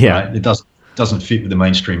mainstream. Yeah. Right? It doesn't fit with the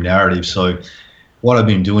mainstream narrative. So what I've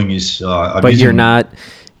been doing is, but you're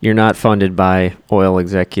not funded by oil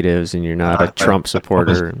executives, and you're not a Trump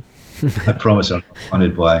supporter. I promise I'm not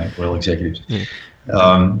funded by oil executives.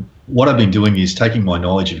 What I've been doing is taking my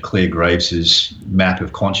knowledge of Clare Graves's map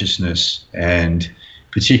of consciousness, and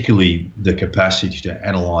particularly the capacity to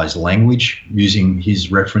analyze language using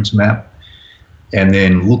his reference map, and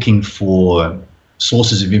then looking for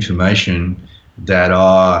sources of information that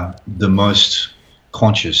are the most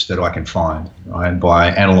conscious that I can find, right?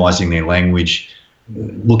 By analyzing their language,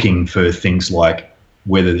 looking for things like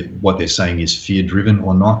whether what they're saying is fear-driven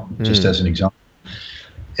or not, just as an example.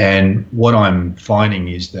 And what I'm finding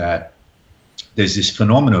is that there's this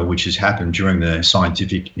phenomena which has happened during the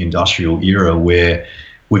scientific industrial era where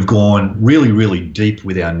we've gone really, really deep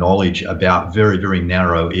with our knowledge about very, very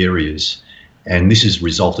narrow areas. And this has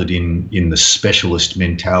resulted in the specialist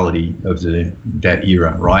mentality of that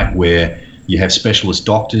era, right? Where you have specialist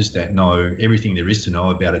doctors that know everything there is to know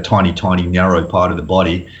about a tiny, tiny, narrow part of the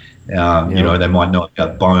body. They might know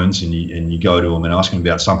about bones, and you go to them and ask them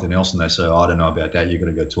about something else, and they say, I don't know about that. You've got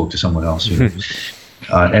to go talk to someone else.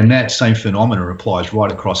 And that same phenomena applies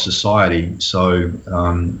right across society. So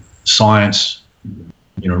science,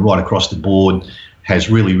 right across the board, has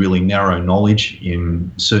really, really narrow knowledge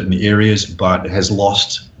in certain areas, but has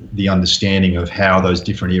lost the understanding of how those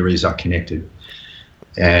different areas are connected.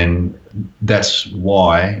 And that's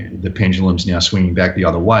why the pendulum's now swinging back the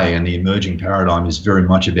other way, and the emerging paradigm is very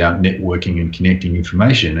much about networking and connecting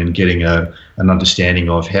information and getting an understanding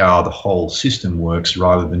of how the whole system works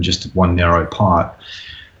rather than just one narrow part.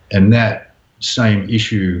 And that same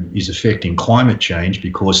issue is affecting climate change,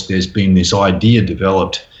 because there's been this idea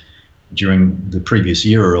developed during the previous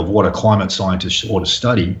era of what a climate scientist ought to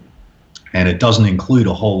study, and it doesn't include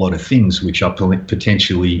a whole lot of things which are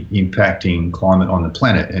potentially impacting climate on the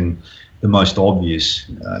planet. And the most obvious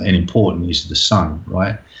and important is the sun,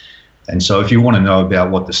 right? And so if you want to know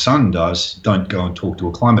about what the sun does, don't go and talk to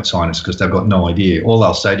a climate scientist, because they've got no idea. All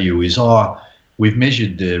they'll say to you is, we've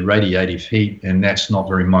measured the radiative heat and that's not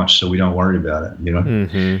very much, so we don't worry about it,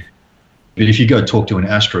 Mm-hmm. But if you go talk to an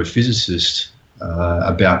astrophysicist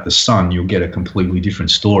about the sun, you'll get a completely different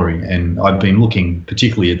story. And I've been looking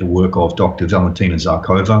particularly at the work of Dr. Valentina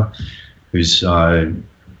Zarkova, who's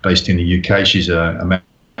based in the UK. She's a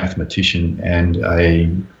mathematician and a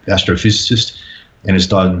astrophysicist, and has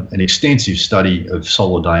done an extensive study of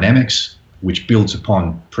solar dynamics, which builds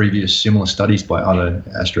upon previous similar studies by other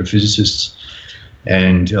astrophysicists.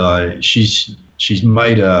 And she's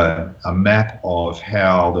made a map of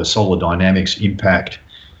how the solar dynamics impact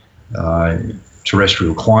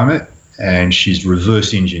terrestrial climate, and she's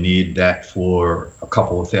reverse engineered that for a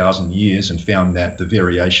couple of thousand years and found that the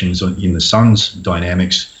variations in the sun's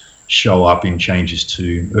dynamics show up in changes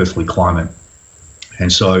to earthly climate.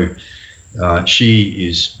 And so she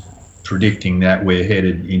is predicting that we're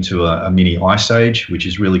headed into a mini ice age, which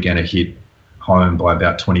is really going to hit home by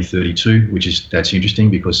about 2032, that's interesting,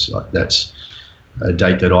 because that's a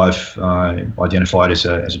date that I've identified as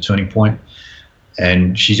a turning point.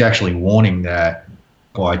 And she's actually warning that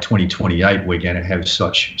by 2028, we're going to have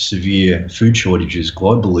such severe food shortages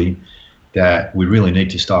globally that we really need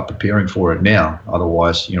to start preparing for it now.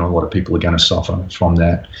 Otherwise, a lot of people are going to suffer from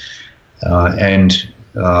that.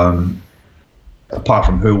 Apart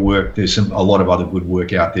from her work, there's a lot of other good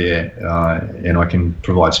work out there, and I can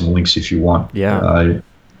provide some links if you want. Yeah.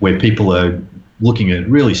 Where people are looking at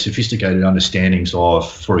really sophisticated understandings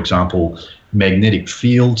of, for example, magnetic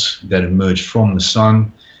fields that emerge from the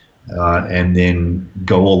sun and then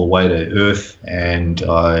go all the way to Earth and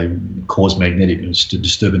cause magnetic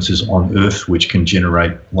disturbances on Earth, which can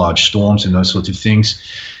generate large storms and those sorts of things.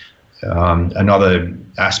 Another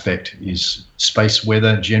aspect is space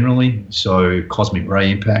weather generally, so cosmic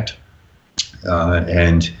ray impact.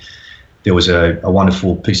 And there was a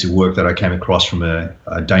wonderful piece of work that I came across from a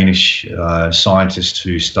Danish scientist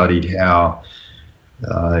who studied how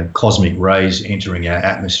cosmic rays entering our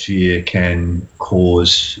atmosphere can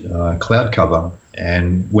cause cloud cover.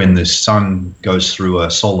 And when the sun goes through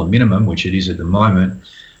a solar minimum, which it is at the moment,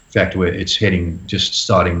 in fact, where it's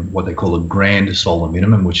starting what they call a grand solar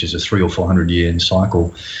minimum, which is a 300 or 400 year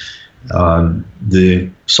cycle, the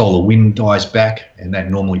solar wind dies back, and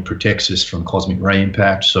that normally protects us from cosmic ray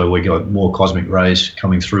impact. So we got more cosmic rays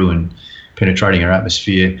coming through and penetrating our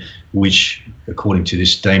atmosphere, which, according to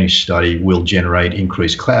this Danish study, will generate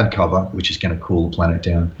increased cloud cover, which is going to cool the planet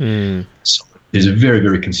down. So there's a very,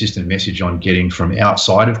 very consistent message on getting from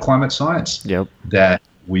outside of climate science that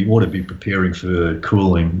we ought to be preparing for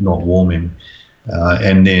cooling, not warming.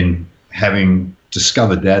 And then having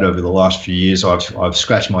discovered that over the last few years, I've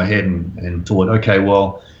scratched my head and thought, okay,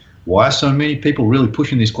 well, why are so many people really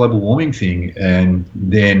pushing this global warming thing? And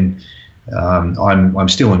then I'm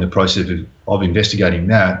still in the process of investigating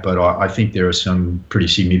that, but I think there are some pretty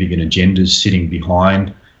significant agendas sitting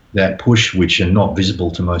behind that push, which are not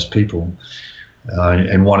visible to most people.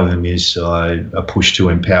 And one of them is a push to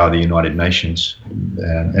empower the United Nations,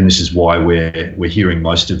 and this is why we're hearing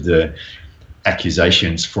most of the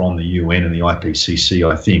accusations from the UN and the IPCC.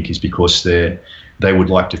 I think is because they would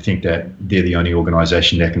like to think that they're the only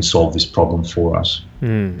organisation that can solve this problem for us.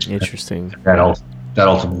 Interesting. That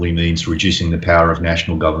ultimately means reducing the power of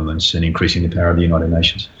national governments and increasing the power of the United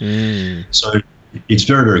Nations. So it's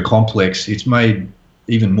very, very complex. It's made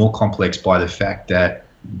even more complex by the fact that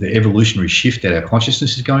the evolutionary shift that our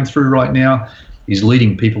consciousness is going through right now is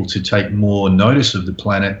leading people to take more notice of the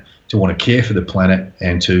planet, to want to care for the planet,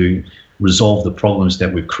 and to resolve the problems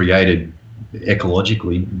that we've created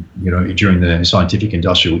ecologically, during the scientific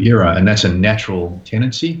industrial era. And that's a natural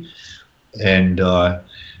tendency. And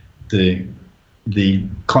the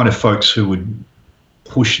kind of folks who would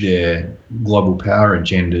push their global power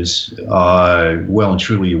agendas are well and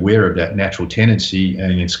truly aware of that natural tendency,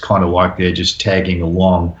 and it's kind of like they're just tagging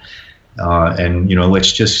along.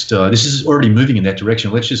 Let's just, this is already moving in that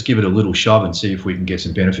direction. Let's just give it a little shove and see if we can get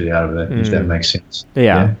some benefit out of it, if that makes sense.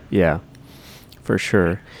 Yeah, for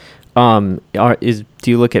sure. Do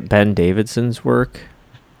you look at Ben Davidson's work?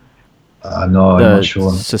 No, I'm not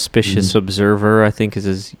sure. Suspicious Observer, I think, is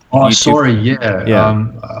his YouTube. Sorry,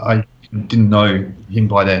 yeah. I didn't know him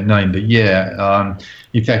by that name, but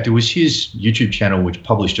in fact, it was his YouTube channel which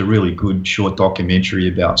published a really good short documentary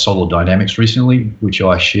about solar dynamics recently, which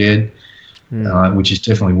I shared, which is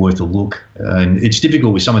definitely worth a look. And it's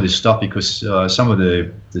difficult with some of this stuff because some of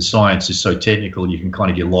the science is so technical, you can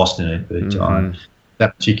kind of get lost in it. But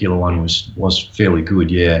that particular one was fairly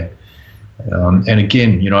good, yeah. And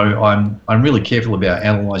again, I'm really careful about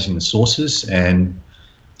analysing the sources, and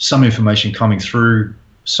some information coming through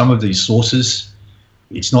some of these sources,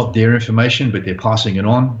 it's not their information, but they're passing it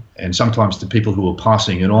on. And sometimes the people who are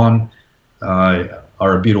passing it on are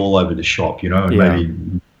a bit all over the shop, and maybe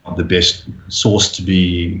not the best source to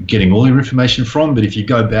be getting all your information from. But if you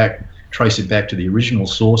go back, trace it back to the original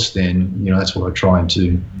source, then, that's what I try and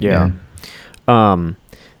do. Yeah.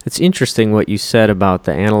 It's interesting what you said about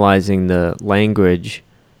the analyzing the language.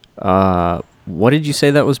 What did you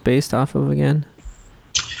say that was based off of again?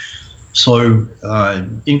 So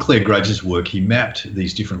in Clare Graves' work, he mapped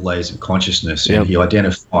these different layers of consciousness, and he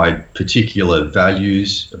identified particular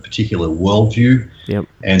values, a particular worldview,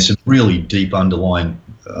 and some really deep underlying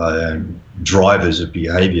drivers of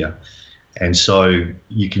behavior. And so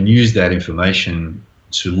you can use that information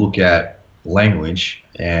to look at language,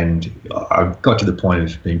 and I've got to the point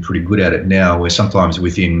of being pretty good at it now, where sometimes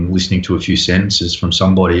within listening to a few sentences from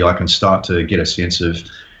somebody, I can start to get a sense of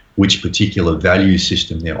which particular value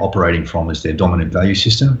system they're operating from as their dominant value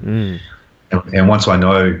system. And once I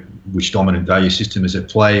know which dominant value system is at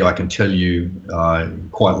play, I can tell you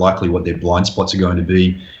quite likely what their blind spots are going to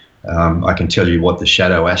be. I can tell you what the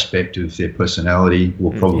shadow aspect of their personality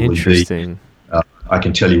will probably be. I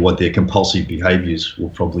can tell you what their compulsive behaviors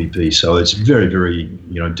will probably be. So it's very, very,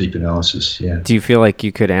 deep analysis. Yeah. Do you feel like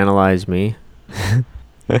you could analyze me?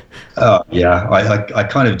 Yeah. I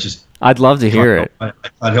kind of just. I'd love to hear it.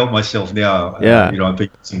 I'd help myself now. Yeah. I've been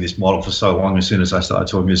using this model for so long. As soon as I start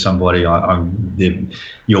talking to somebody,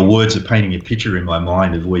 your words are painting a picture in my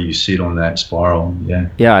mind of where you sit on that spiral. Yeah.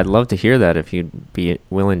 Yeah, I'd love to hear that if you'd be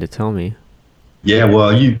willing to tell me. Yeah,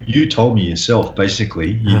 well, you told me yourself,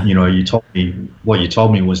 basically. You told me, what you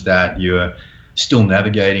told me was that you're still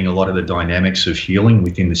navigating a lot of the dynamics of healing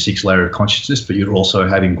within the 6th layer of consciousness, but you're also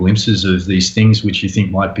having glimpses of these things which you think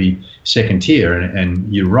might be second tier.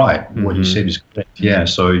 And you're right. Mm-hmm. What you said is correct. Yeah.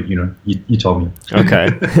 So, you told me. Okay.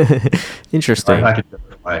 Interesting. I can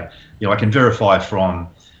verify. I can verify from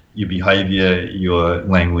your behavior, your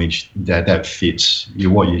language, that fits.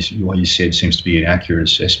 What you said seems to be an accurate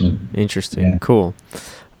assessment. Interesting. Yeah. Cool.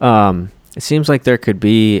 It seems like there could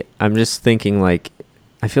be, I'm just thinking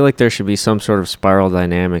I feel like there should be some sort of Spiral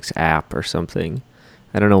Dynamics app or something.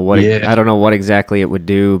 I don't know what exactly it would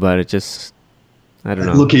do, but I don't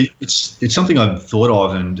know. Look, it's something I've thought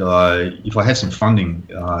of, and if I had some funding,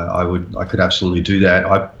 I could absolutely do that.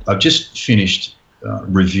 I've just finished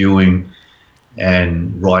reviewing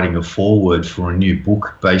and writing a foreword for a new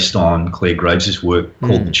book based on Claire Graves' work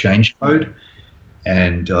called The Change Code,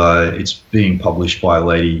 and it's being published by a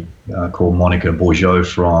lady called Monica Bourgeot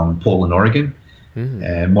from Portland, Oregon. Mm-hmm.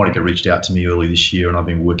 And Monica reached out to me early this year, and I've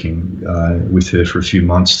been working with her for a few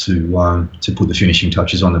months to put the finishing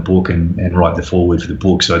touches on the book and write the foreword for the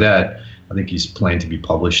book. So that, I think, is planned to be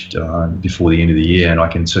published before the end of the year, and I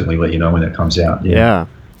can certainly let you know when that comes out. Yeah,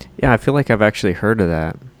 I feel like I've actually heard of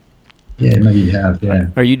that. Yeah, maybe you have. Yeah.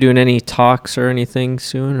 Are you doing any talks or anything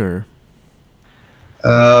soon, or?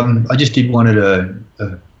 I just did one at a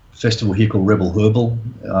festival here called Rebel Herbal,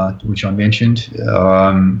 which I mentioned.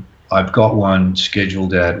 I've got one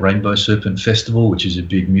scheduled at Rainbow Serpent Festival, which is a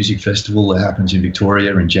big music festival that happens in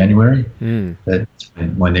Victoria in January. That's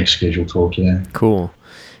my next scheduled talk, yeah. Cool.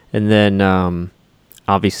 And then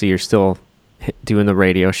obviously you're still doing the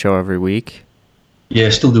radio show every week. Yeah,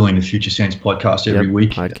 still doing the Future Sense podcast every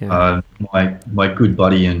week. My good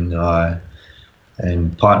buddy and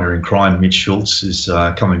partner in crime, Mitch Schultz, is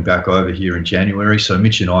coming back over here in January. So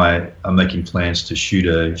Mitch and I are making plans to shoot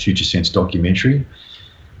a Future Sense documentary,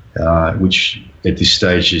 which at this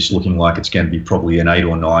stage is looking like it's going to be probably an 8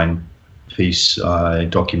 or 9 piece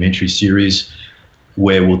documentary series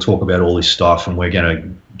where we'll talk about all this stuff, and we're going to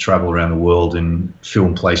travel around the world and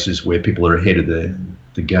film places where people are ahead of the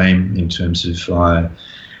game in terms of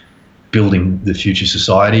building the future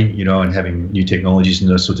society, and having new technologies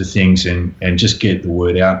and those sorts of things, and just get the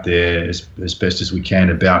word out there as best as we can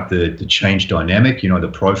about the change dynamic,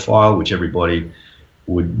 the profile, which everybody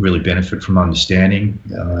would really benefit from understanding,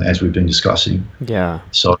 as we've been discussing. Yeah.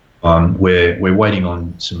 So we're waiting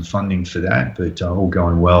on some funding for that, but all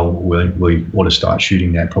going well, we want to start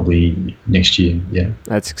shooting that probably next year. Yeah.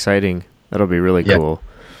 That's exciting. That'll be really cool.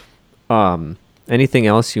 Anything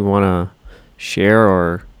else you want to share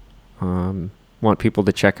or want people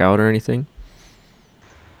to check out or anything?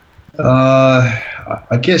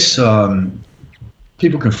 I guess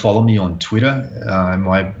people can follow me on Twitter.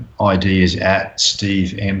 My ID is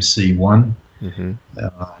 @SteveMC1,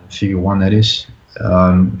 figure 1 that is.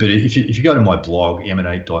 But if you go to my blog,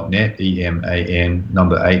 emanate.net,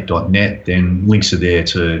 EMAN8.net, then links are there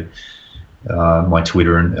to my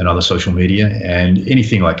Twitter and other social media. And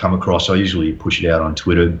anything I come across, I usually push it out on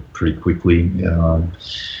Twitter pretty quickly.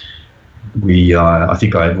 I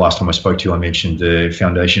think last time I spoke to you, I mentioned the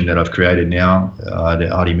foundation that I've created now, the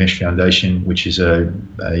Artie Mesh Foundation, which is a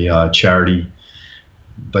charity,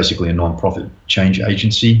 basically a non-profit change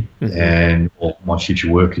agency, and all my future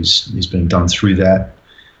work is being done through that.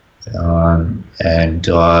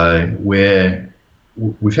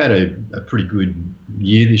 We've had a pretty good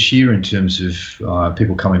year this year in terms of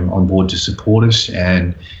people coming on board to support us,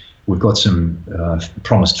 and we've got some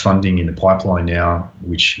promised funding in the pipeline now,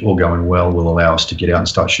 which, all going well, will allow us to get out and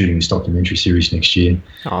start shooting this documentary series next year.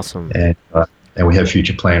 Awesome. And we have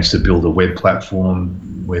future plans to build a web platform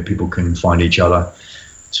where people can find each other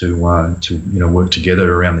to work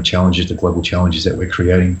together around the global challenges that we're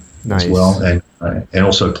creating. Nice. As well, and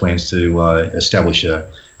also plans to establish a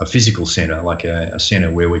physical center, like a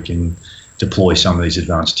center where we can deploy some of these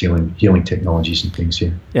advanced healing technologies and things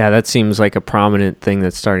here. Yeah, that seems like a prominent thing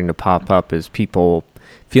that's starting to pop up, is people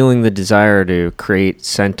feeling the desire to create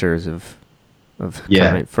centers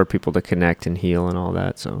for people to connect and heal and all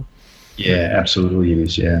that. So yeah, absolutely it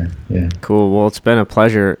is. Yeah. Cool. Well, it's been a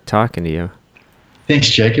pleasure talking to you. Thanks,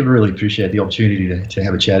 Jacob. I really appreciate the opportunity to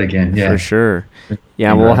have a chat again. Yeah, for sure.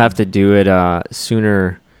 Yeah, we'll have to do it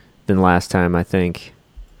sooner than last time, I think.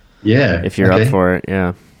 Yeah. If you're up for it,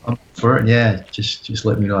 yeah. Up for it, yeah. Just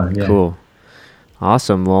let me know. Yeah. Cool.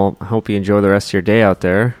 Awesome. Well, I hope you enjoy the rest of your day out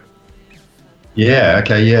there. Yeah.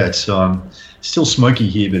 Okay. Yeah. It's still smoky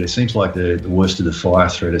here, but it seems like the worst of the fire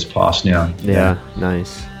threat has passed now. Yeah.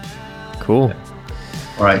 Nice. Cool. Yeah.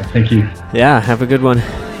 All right. Thank you. Yeah. Have a good one.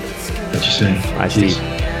 Catch you soon. Bye, Cheers. Steve.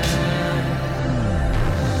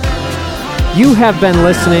 You have been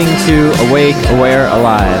listening to Awake, Aware,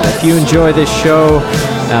 Alive. If you enjoy this show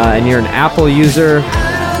and you're an Apple user,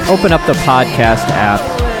 open up the podcast app,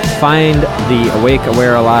 find the Awake,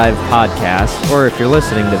 Aware, Alive podcast, or if you're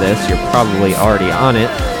listening to this, you're probably already on it.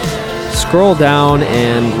 Scroll down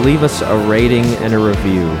and leave us a rating and a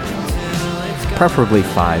review, preferably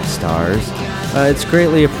 5 stars. It's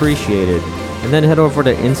greatly appreciated. And then head over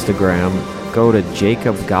to Instagram, go to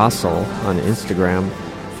Jacob Gossel on Instagram,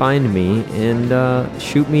 find me, and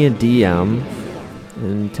shoot me a DM,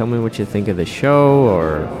 and tell me what you think of the show,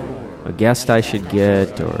 or a guest I should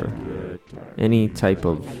get, or any type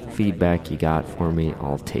of feedback you got for me.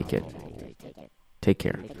 I'll take it. Take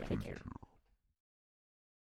care.